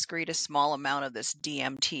excrete a small amount of this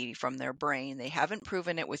DMT from their brain. They haven't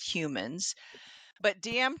proven it with humans, but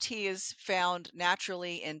DMT is found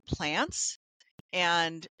naturally in plants,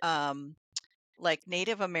 and like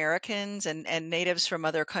Native Americans and natives from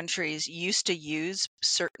other countries used to use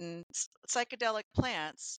certain psychedelic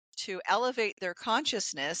plants to elevate their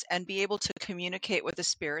consciousness and be able to communicate with the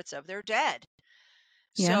spirits of their dead.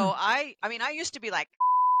 Yeah. So I mean, I used to be like,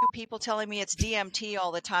 people telling me it's DMT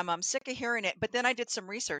all the time. I'm sick of hearing it. But then I did some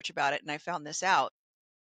research about it and I found this out.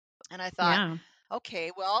 And I thought, Yeah.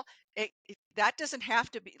 okay, well, that doesn't have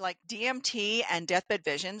to be like DMT and deathbed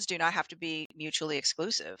visions do not have to be mutually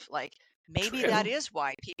exclusive. Like maybe that True. is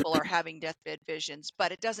why people are having deathbed visions,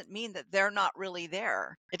 but it doesn't mean that they're not really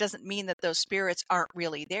there. It doesn't mean that those spirits aren't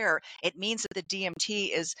really there. It means that the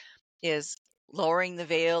DMT is lowering the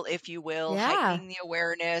veil, if you will, Yeah. heightening the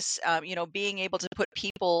awareness, being able to put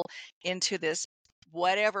people into this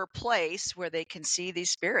whatever place where they can see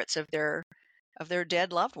these spirits of their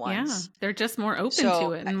dead loved Yeah. ones. They're just more open So,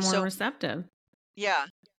 to it and more receptive. yeah,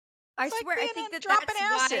 I it's like swear, I being think on that dropping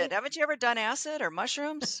that's why. acid. Haven't you ever done acid or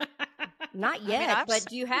mushrooms? Not I mean, yet, but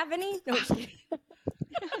do you have any? No, just kidding.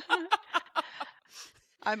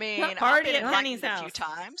 I mean, I've Party been at Penny's enlightened a few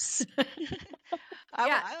house. times.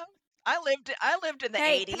 Yeah. I lived in the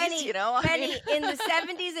Hey, 80s, Penny, I Penny, mean, in the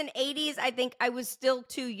 70s and 80s, I think I was still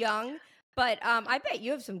too young, but I bet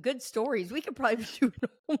you have some good stories. We could probably do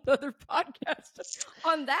another podcast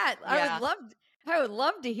on that. yeah. I would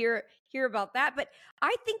love to hear about that. But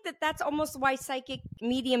I think that that's almost why psychic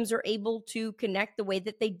mediums are able to connect the way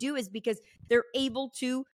that they do, is because they're able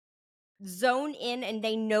to zone in and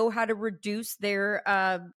they know how to reduce their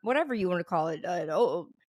whatever you want to call it,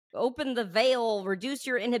 open the veil, reduce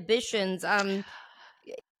your inhibitions, And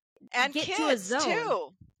get to a kids zone. too.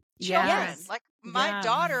 Yeah. Children. Yes. Like my Yeah,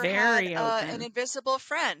 daughter had very an open. invisible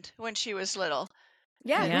friend when she was little.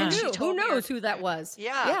 Yeah, Yeah. And she who told me knows who that was?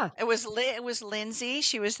 yeah, it was Lindsay.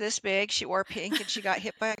 She was this big. She wore pink and she got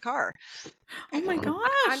hit by a car. Oh my gosh.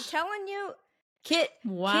 I'm telling you, kids.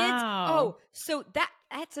 Wow. So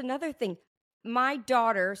that's another thing. My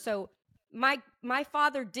daughter. So my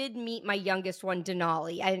father did meet my youngest one,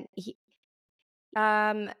 Denali, and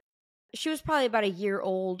she was probably about a year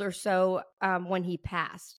old or so when he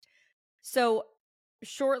passed. So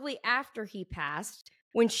shortly after he passed,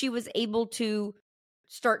 when she was able to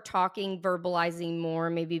start talking, verbalizing more,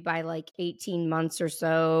 maybe by like 18 months or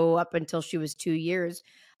so, up until she was 2 years,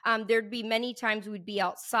 there'd be many times we'd be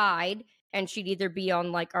outside and she'd either be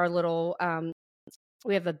on like our little,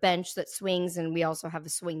 we have a bench that swings and we also have a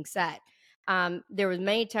swing set. There was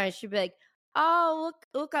many times she'd be like, "Oh,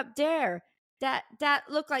 look up there. That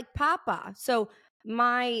look like Papa." So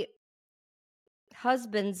my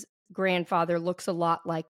husband's grandfather looks a lot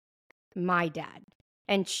like my dad.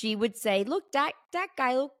 And she would say, "Look, that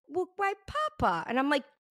guy look like Papa." And I'm like,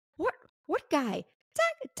 What guy?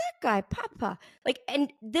 That guy, Papa." Like,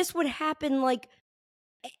 and this would happen like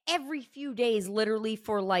every few days, literally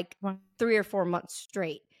for like 3 or 4 months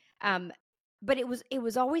straight. But it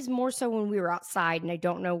was always more so when we were outside, and I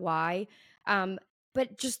don't know why.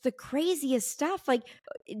 But just the craziest stuff, like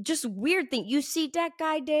just weird thing. "You see that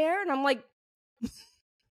guy there?" And I'm like,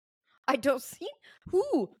 "I don't see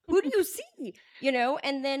who. Who do you see?"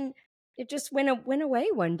 And then it just went away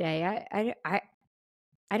one day.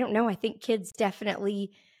 I don't know. I think kids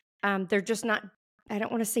definitely, they're just not. I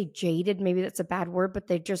don't want to say jaded. Maybe that's a bad word, but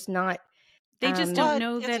they're just not. They just Well, don't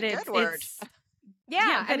know it's that a good word.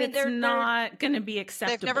 Yeah, but it's they're not going to be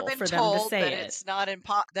They've never acceptable been for them to told say that it. it's not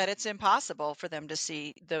that it's impossible for them to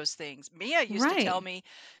see those things. Mia used to tell Right. me,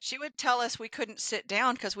 she would tell us we couldn't sit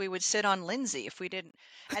down because we would sit on Lindsay if we didn't.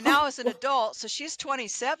 And now as an adult, so she's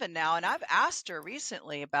 27 now, and I've asked her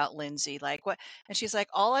recently about Lindsay, like what, and she's like,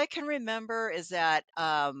 all I can remember is that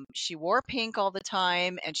she wore pink all the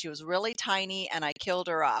time, and she was really tiny, and I killed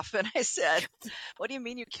her off. And I said, what do you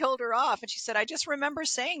mean you killed her off? And she said, I just remember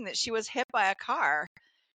saying that she was hit by a car.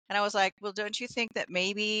 And I was like, well, don't you think that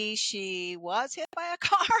maybe she was hit by a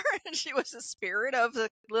car and she was the spirit of the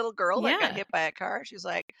little girl that got Yeah. hit by a car? She's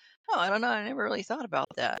like, oh, I don't know. I never really thought about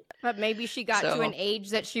that. But maybe she got to an So, age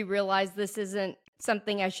that she realized this isn't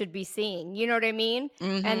something I should be seeing. You know what I mean?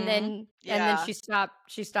 And mm-hmm. then Yeah.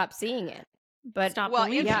 she stopped seeing it. But Stop Well,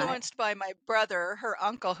 believing it. influenced by my brother, her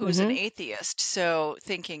uncle, who's an atheist. So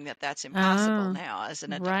thinking that that's impossible Oh, now as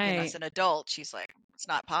an right. adult, she's like, it's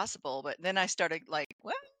not possible. But then I started like,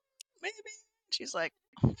 well, maybe. She's like,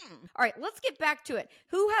 All right, let's get back to it.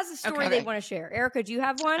 Who has a story they Okay. want to share? Erica, do you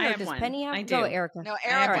have one? I or have does one. Penny have? I Go, do. Erica. No, I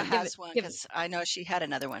Erica have has one because I know she had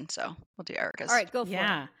another one. So we'll do Erica's. All right, go for it.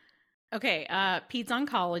 Yeah. Okay. Peds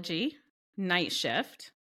oncology, night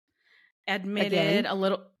shift. Admitted a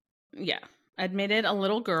little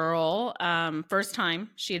girl. First time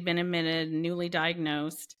she had been admitted, newly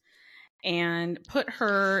diagnosed, and put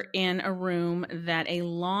her in a room that a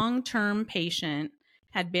long-term patient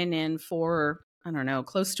had been in for, I don't know,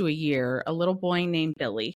 close to a year, a little boy named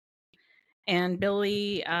Billy. And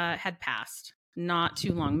Billy had passed not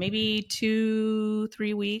too long, maybe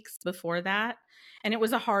 2-3 weeks before that. And it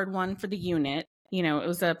was a hard one for the unit. You know, it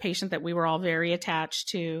was a patient that we were all very attached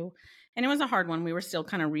to. And it was a hard one. We were still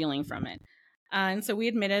kind of reeling from it. And so we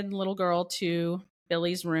admitted the little girl to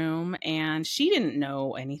Billy's room, and she didn't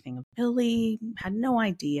know anything of Billy, had no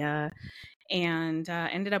idea, and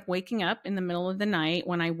ended up waking up in the middle of the night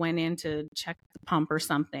when I went in to check the pump or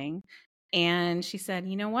something. And she said,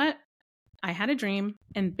 you know what? I had a dream,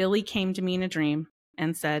 and Billy came to me in a dream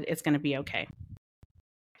and said, it's going to be okay.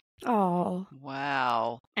 Oh,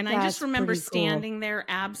 Wow. And I just that's remember pretty cool. standing there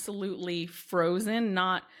absolutely frozen,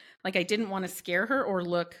 not like I didn't want to scare her or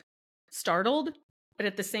look startled, but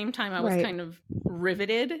at the same time, I was Right. kind of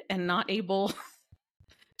riveted and not able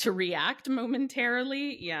to react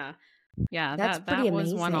momentarily. Yeah. Yeah. That's that pretty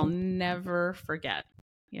was one I'll amazing. never forget.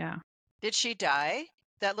 Yeah. Did she die,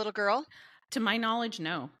 that little girl? To my knowledge,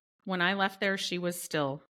 no. When I left there, she was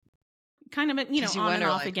still kind of a, you know, 'Cause you on and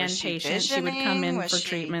wonder, off like, again was she patient. She would come visioning? in Was for she-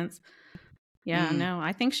 treatments. Yeah, no,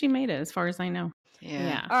 I think she made it as far as I know.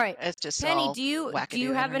 Yeah. All right. It's just Penny, all do you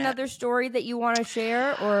wackadoo have internet. another story that you want to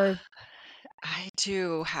share, or I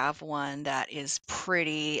do have one that is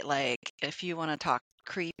pretty, like, if you want to talk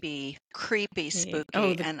creepy, spooky,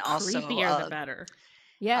 Oh, the and also creepier the better.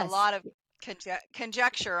 yes, a lot of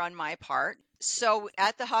conjecture on my part. So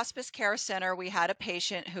at the hospice care center, we had a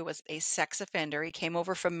patient who was a sex offender. He came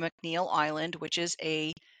over from McNeil Island, which is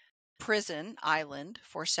a prison island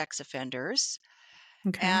for sex offenders.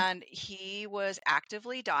 Okay. And he was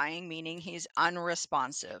actively dying, meaning he's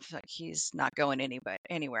unresponsive, like he's not going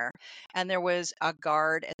anywhere. And there was a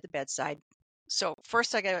guard at the bedside. So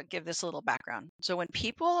first I got to give this little background. So when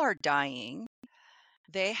people are dying,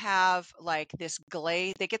 they have like this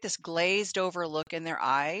they get this glazed over look in their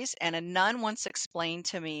eyes. And a nun once explained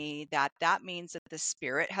to me that that means that the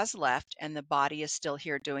spirit has left and the body is still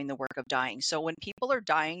here doing the work of dying. So when people are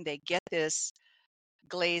dying, they get this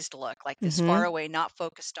glazed look, like this far away, not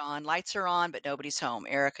focused on. Lights are on, but nobody's home.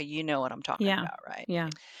 Erica, you know what I'm talking about, right? Yeah.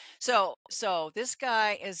 So this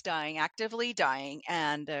guy is dying, actively dying,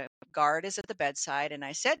 and the guard is at the bedside. And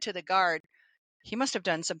I said to the guard, he must have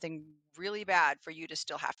done something really bad for you to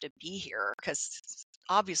still have to be here, because it's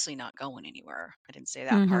obviously not going anywhere. I didn't say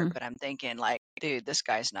that part, but I'm thinking like, dude, this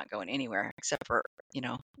guy's not going anywhere except for, you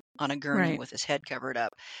know, on a gurney Right. with his head covered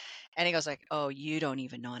up. And he goes like, oh, you don't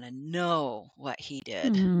even want to know what he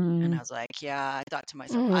did. Mm-hmm. And I was like, yeah, I thought to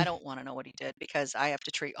myself, I don't want to know what he did, because I have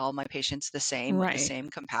to treat all my patients the same, with the Right. same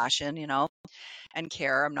compassion, you know, and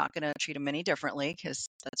care. I'm not going to treat him any differently, because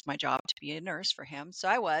that's my job to be a nurse for him. So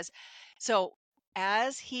I was. So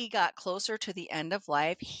as he got closer to the end of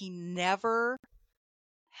life, he never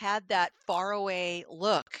had that faraway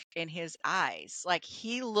look in his eyes. Like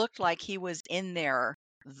he looked like he was in there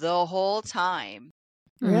the whole time,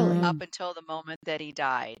 really? up until the moment that he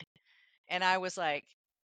died. And I was like,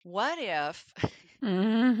 what if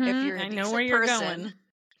if you're a I know decent where you're person, going.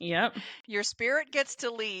 Yep. your spirit gets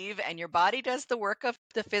to leave and your body does the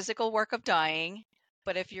physical work of dying.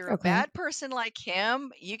 But if you're a bad person like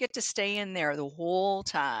him, you get to stay in there the whole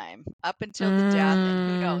time, up until the death, and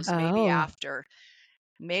who knows, maybe after.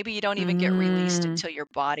 maybe you don't even get released until your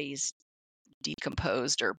body's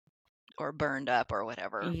decomposed or burned up or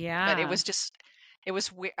whatever. But Yeah. it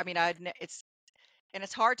was weird. I mean,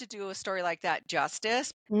 it's hard to do a story like that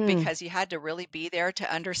justice Mm. because you had to really be there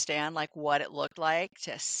to understand like what it looked like,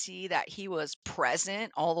 to see that he was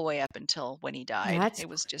present all the way up until when he died. It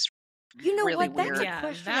was just You know really what? That's weird. a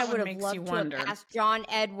question that I one would have makes you loved to have wonder. asked John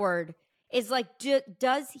Edward. Is like,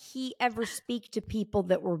 does he ever speak to people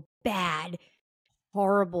that were bad,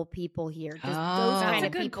 horrible people here? Does those Oh. kind That's a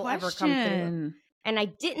of good people ever come through? question. And I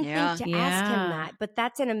didn't Yeah. think to ask him Yeah. that, but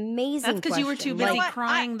that's an amazing That's because you were too question. busy know what?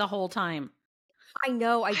 crying the whole time. I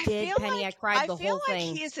know I I did, feel Penny. I like cried the whole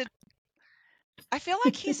thing. I feel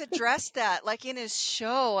like he's addressed that, like in his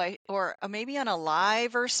show, or maybe on a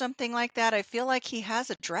live or something like that. I feel like he has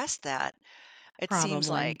addressed that. It seems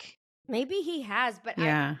Probably. like. Maybe he has, but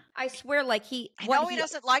Yeah. I swear, like I know he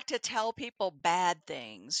doesn't like to tell people bad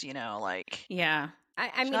things, like. Yeah.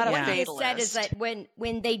 I mean, not a what he has said is fatalist. that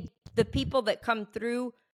when the people that come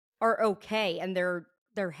through are okay and they're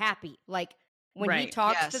happy. Like when he Right.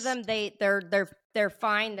 talks to Yes. them, they're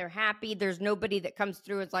fine, they're happy. There's nobody that comes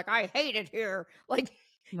through. It's like, I hate it here. Like,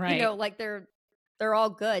 Right. like they're all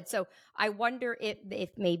good. So I wonder if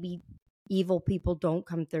maybe evil people don't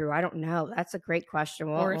come through. I don't know. That's a great question.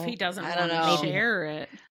 Or if he doesn't I want don't to know. share it.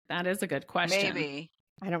 That is a good question. Maybe.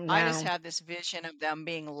 I don't know. I just have this vision of them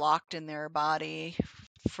being locked in their body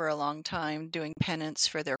for a long time, doing penance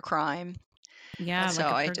for their crime. Yeah, So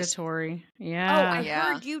like I a just- purgatory. Oh, Yeah. I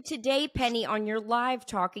Yeah. heard you today, Penny, on your live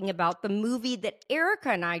talking about the movie that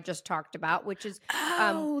Erica and I just talked about, which is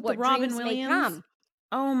Oh, the What Robin Dreams May Williams. Come.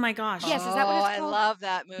 Oh my gosh. Yes, is that what Oh, it's I called? love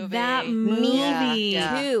that movie. That Me movie.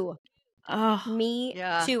 Yeah. too. Oh, Me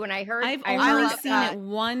Yeah. too. And I heard I've I only heard seen it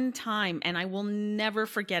one time and I will never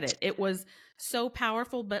forget it. It was so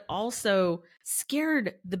powerful, but also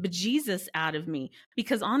scared the bejesus out of me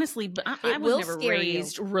because honestly, but I was will never scare you.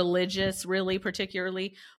 raised religious, really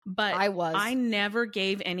particularly, but I was. I never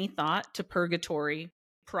gave any thought to purgatory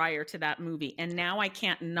prior to that movie. And now I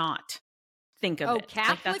can't not think of it.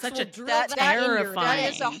 Catholics like, that's such will a drill That- that, that- in your terrifying. That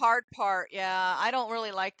head. is a hard part. Yeah, I don't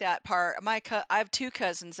really like that part. I have two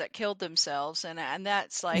cousins that killed themselves, and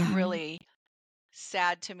that's like Yeah. really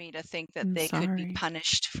sad to me to think that I'm they could be sorry.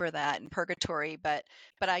 punished for that in purgatory. But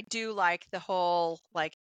I do like the whole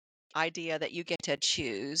like idea that you get to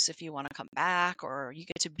choose if you want to come back, or you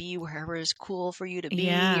get to be wherever is cool for you to be,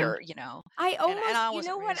 Yeah. or I almost, and I you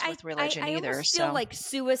wasn't know what? raised with religion I either. almost feel So like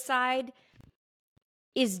suicide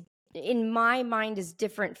is, in my mind, is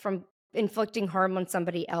different from inflicting harm on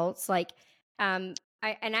somebody else. Like,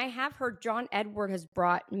 I have heard John Edward has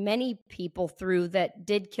brought many people through that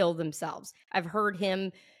did kill themselves. I've heard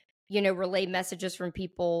him, relay messages from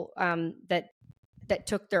people that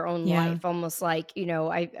took their own Yeah. life, almost like,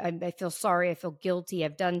 I feel sorry, I feel guilty,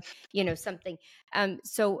 I've done, something.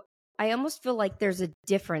 So I almost feel like there's a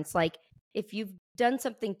difference. Like if you've done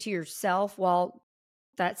something to yourself, well,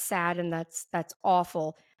 that's sad and that's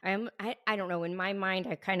awful. I don't know. In my mind,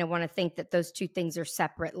 I kind of want to think that those two things are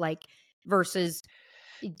separate, like versus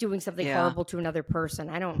doing something Yeah. horrible to another person.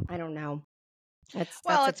 I don't know. Well, that's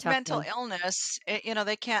a it's tough mental one. illness.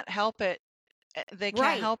 They can't help it. They can't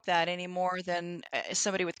Right. help that any more than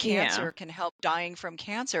somebody with Yeah. cancer can help dying from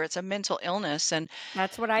cancer. It's a mental illness. And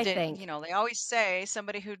That's what I think. they always say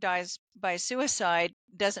somebody who dies by suicide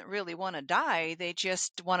doesn't really want to die. They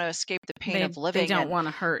just want to escape the pain of living. They don't and want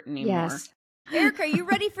to hurt anymore. Yes. Erica, you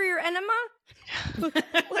ready for your enema?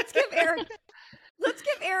 Let's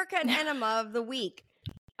give Erica an enema of the week.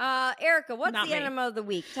 Erica, what's Not the me. enema of the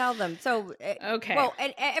week? Tell them. So, Okay. well,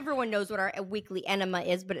 and everyone knows what our weekly enema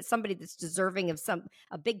is, but it's somebody that's deserving of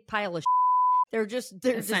a big pile of. They're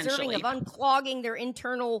deserving Essentially. of unclogging their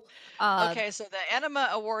internal. okay, so the enema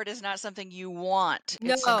award is not something you want.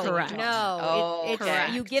 No, It's something Correct. you no, Oh, it's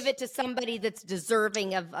okay. you give it to somebody that's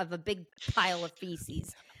deserving of a big pile of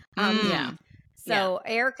feces. Yeah. So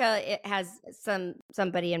Erica, it has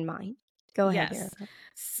somebody in mind. Go ahead, Yes. Erica.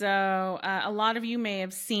 So a lot of you may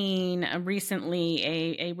have seen recently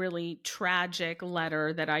a really tragic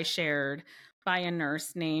letter that I shared by a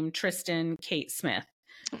nurse named Tristan Kate Smith,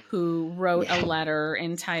 who wrote a letter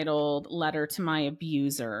entitled "Letter to My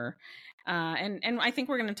Abuser," and I think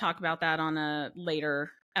we're going to talk about that on a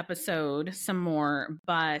later episode some more,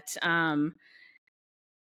 but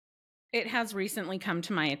it has recently come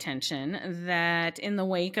to my attention that in the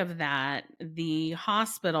wake of that, the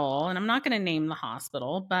hospital, and I'm not going to name the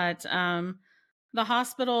hospital, but the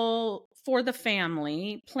hospital for the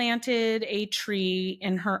family planted a tree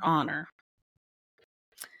in her honor.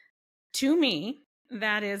 To me,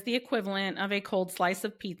 that is the equivalent of a cold slice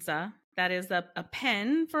of pizza That is a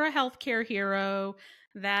pen for a healthcare hero.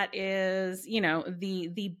 That is,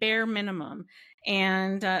 the bare minimum.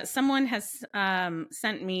 And someone has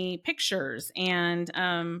sent me pictures, and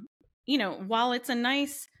while it's a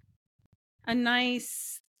nice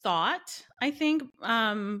thought, I think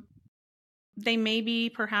they maybe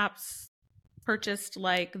perhaps purchased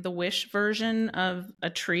like the Wish version of a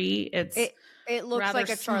tree. It looks rather like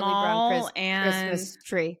a Charlie Brown small and Christmas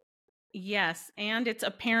tree. Yes, and it's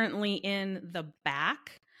apparently in the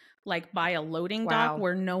back, like by a loading dock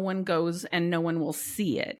where no one goes and no one will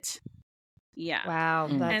see it. Yeah. Wow,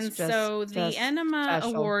 that's And just so the Enema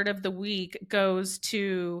special. Award of the week goes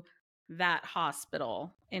to that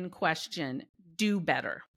hospital in question. Do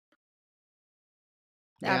better.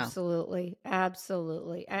 Yeah. Absolutely.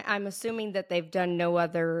 Absolutely. I'm assuming that they've done no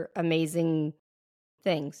other amazing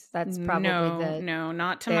things. That's probably No,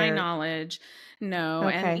 not to my knowledge. No.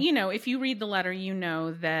 Okay. And, if you read the letter, you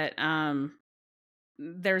know that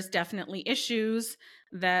there's definitely issues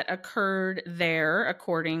that occurred there,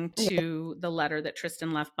 according to the letter that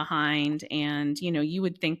Tristan left behind. And, you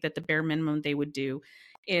would think that the bare minimum they would do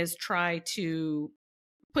is try to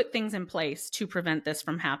put things in place to prevent this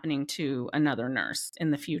from happening to another nurse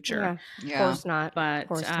in the future. Yeah. Of course not. But Of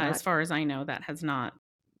course not. as far as I know, that has not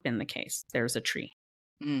been the case. There's a tree.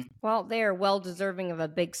 Well, they are well deserving of a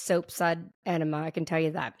big soap sud enema. I can tell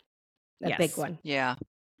you that. A big one. Yeah.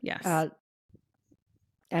 Yes. I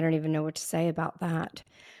don't even know what to say about that.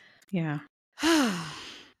 Yeah.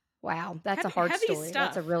 Wow, that's a hard story.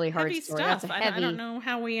 Stuff. That's a really hard heavy story. Stuff. That's a heavy. I don't know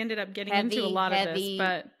how we ended up getting into a lot of this,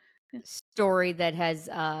 but story that has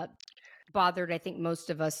bothered, I think,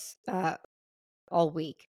 most of us all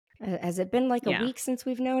week. Has it been like a week since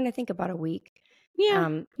we've known? I think about a week.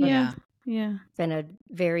 Yeah. Yeah. It's been a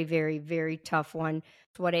very, very, very tough one.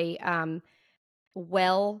 What a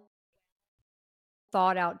well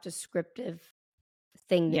thought out, descriptive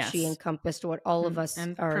thing that she encompassed. What all of us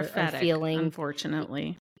are feeling.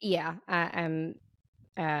 Unfortunately, yeah,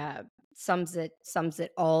 sums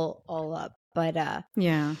it all up. But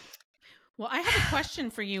yeah. Well, I have a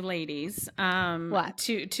question for you, ladies. What?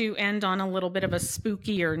 To end on a little bit of a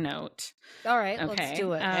spookier note. All right, let's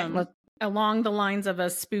do it. Along the lines of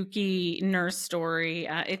a spooky nurse story,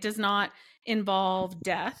 it does not involve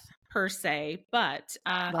death per se, but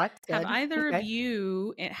have either of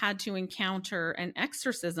you had to encounter an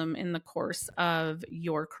exorcism in the course of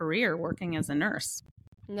your career working as a nurse?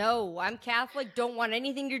 No, I'm Catholic. Don't want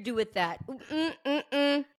anything to do with that.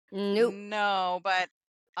 Nope. No, but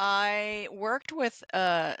I worked with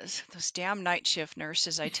those damn night shift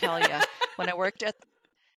nurses. I tell you, when I worked at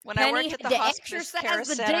the Hospice Care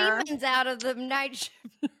Center, the demons out of the night shift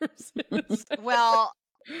nurses. Well,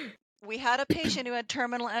 we had a patient who had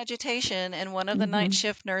terminal agitation, and one of the night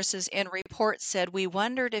shift nurses in report said, we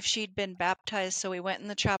wondered if she'd been baptized, so we went in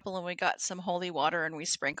the chapel and we got some holy water and we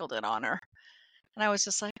sprinkled it on her. And I was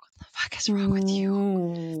just like, what the fuck is wrong with you?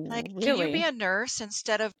 Like, can you be a nurse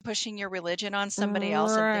instead of pushing your religion on somebody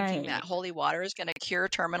else and thinking that holy water is going to cure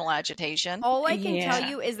terminal agitation? All I can tell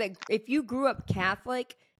you is that if you grew up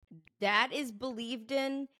Catholic, that is believed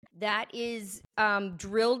in, that is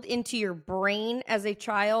drilled into your brain as a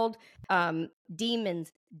child.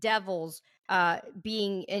 Demons, devils,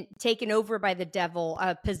 being taken over by the devil,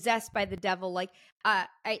 possessed by the devil. Like,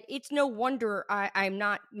 it's no wonder I'm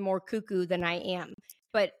not more cuckoo than I am.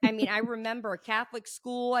 But I mean, I remember a Catholic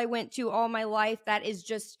school I went to all my life. That is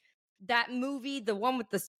just that movie, the one with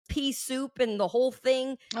the pea soup and the whole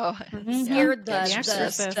thing, scared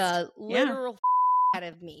the literal out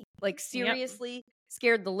of me. Like, seriously,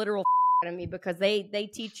 scared the literal out of me, because they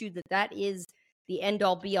teach you that is the end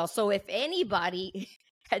all be all. So if anybody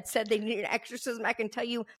had said they needed an exorcism, I can tell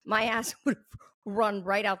you my ass would have run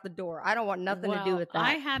right out the door. I don't want nothing to do with that.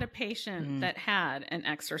 I had a patient that had an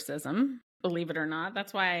exorcism, believe it or not.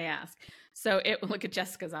 That's why I asked. So look at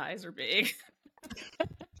Jessica's eyes are big.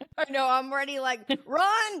 I know, I'm ready, like,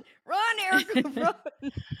 run, Erica,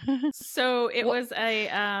 run. So it was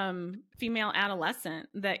a female adolescent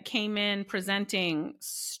that came in presenting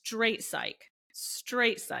straight psych,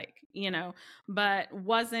 but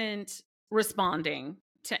wasn't responding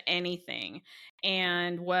to anything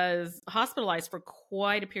and was hospitalized for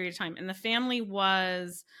quite a period of time. And the family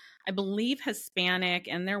was, I believe, Hispanic,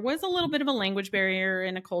 and there was a little bit of a language barrier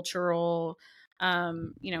and a cultural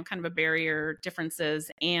kind of a barrier differences.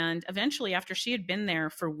 And eventually, after she had been there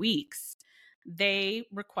for weeks, they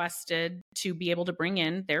requested to be able to bring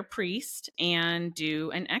in their priest and do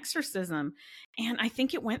an exorcism. And I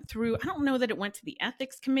think it went through, I don't know that it went to the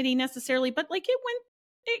ethics committee necessarily, but like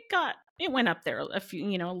it it went up there a few,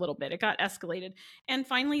 a little bit. It got escalated. And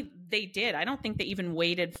finally they did. I don't think they even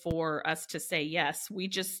waited for us to say yes.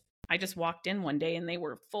 I just walked in one day and they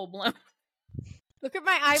were full blown. Look at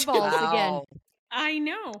my eyeballs again. I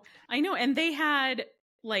know. And they had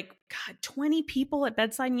 20 people at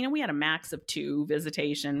bedside. We had a max of 2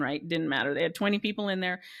 visitation, right? Didn't matter. They had 20 people in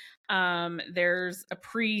there. There's a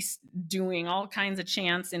priest doing all kinds of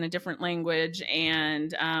chants in a different language.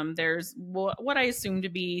 And there's what I assume to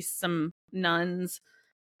be some nuns.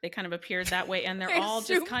 They kind of appeared that way. And they're all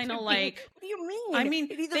just kind of like, what do you mean? I mean,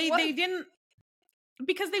 they didn't,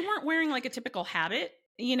 because they weren't wearing like a typical habit.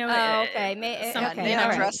 Okay. They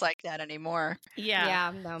don't dress like that anymore.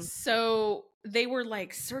 Yeah. No. So they were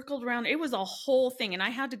like circled around. It was a whole thing. And I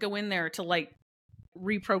had to go in there to like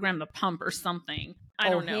reprogram the pump or something. I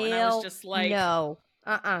don't know. And I was just like, no.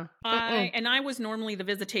 And I was normally the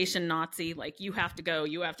visitation Nazi, like you have to go.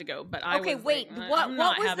 But I was wait, I'm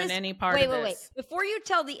not was having this? any part of this. Wait. Before you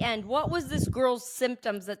tell the end, what was this girl's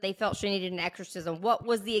symptoms that they felt she needed an exorcism? What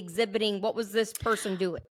was the exhibiting? What was this person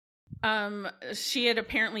doing? She had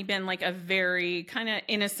apparently been like a very kind of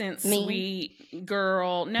innocent, sweet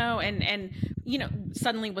girl. No, and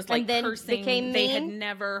suddenly was like cursing. They had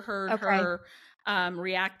never heard her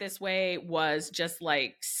react this way. Was just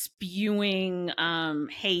like spewing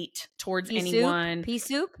hate towards anyone. Pea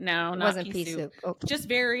soup? No, not wasn't pea soup. Oh. Just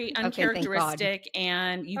very uncharacteristic,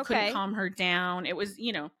 and you couldn't calm her down. It was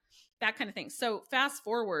that kind of thing. So fast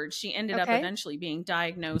forward, she ended up eventually being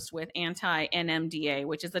diagnosed with anti-NMDA,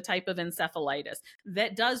 which is a type of encephalitis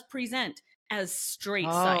that does present as straight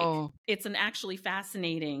psych. It's an actually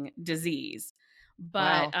fascinating disease.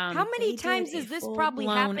 But how many times has this probably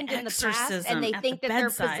happened in the past, and they think that they're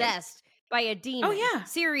possessed by a demon? Oh yeah,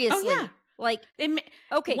 seriously. Oh, yeah. Like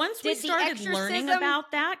Once we started learning about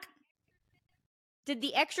that, did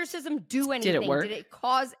the exorcism do anything? Did it work? Did it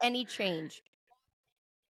cause any change?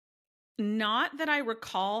 Not that I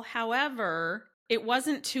recall. However, it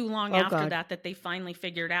wasn't too long after that they finally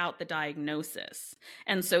figured out the diagnosis.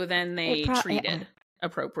 And so then they treated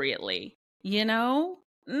appropriately,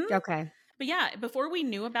 Okay. But yeah, before we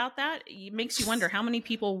knew about that, it makes you wonder how many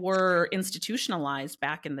people were institutionalized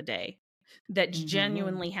back in the day that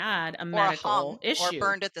genuinely had a medical issue. Or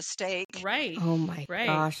burned at the stake. Right. Oh my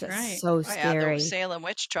gosh, that's so scary. The Salem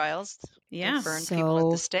witch trials. Yeah. They burned people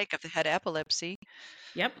at the stake if they had epilepsy.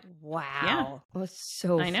 Yep. Wow. Yeah. That's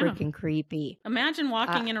so freaking creepy. Imagine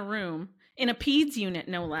walking in a room, in a peds unit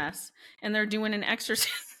no less, and they're doing an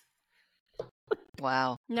exorcism.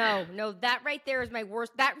 Wow. No, that right there is my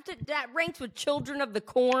worst. That ranks with Children of the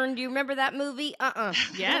Corn. Do you remember that movie?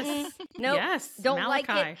 Yes. Nope. Yes. Don't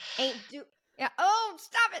Malachi. like it. Ain't do. Yeah. Oh,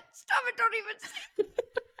 stop it. Don't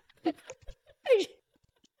even.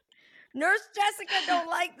 Nurse Jessica don't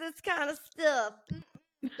like this kind of stuff.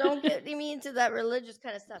 Don't get me into that religious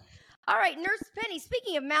kind of stuff. All right, Nurse Penny,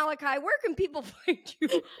 speaking of Malachi, where can people find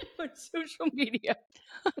you on social media?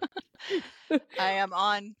 I am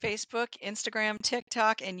on Facebook, Instagram,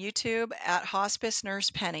 TikTok, and YouTube at Hospice Nurse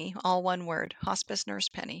Penny. All one word, Hospice Nurse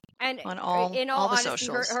Penny. And on all the honesty,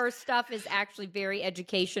 socials. Her stuff is actually very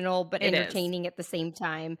educational but entertaining at the same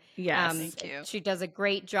time. Yes. Thank you. She does a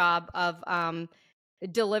great job of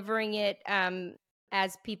delivering it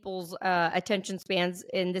as people's attention spans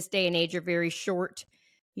in this day and age are very short.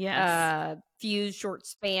 Yes. Fused, short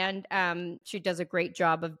span. She does a great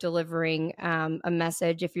job of delivering a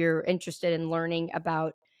message. If you're interested in learning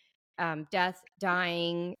about death,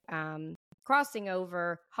 dying, crossing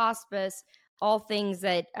over, hospice, all things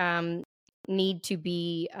that need to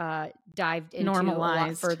be dived into normalized a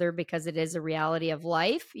lot further because it is a reality of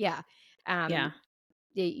life. Yeah.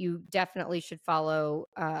 You definitely should follow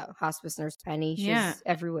Hospice Nurse Penny. She's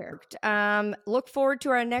everywhere. Look forward to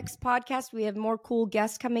our next podcast. We have more cool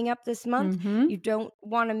guests coming up this month. Mm-hmm. You don't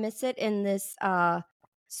want to miss it in this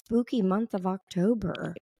spooky month of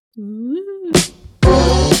October. Ooh.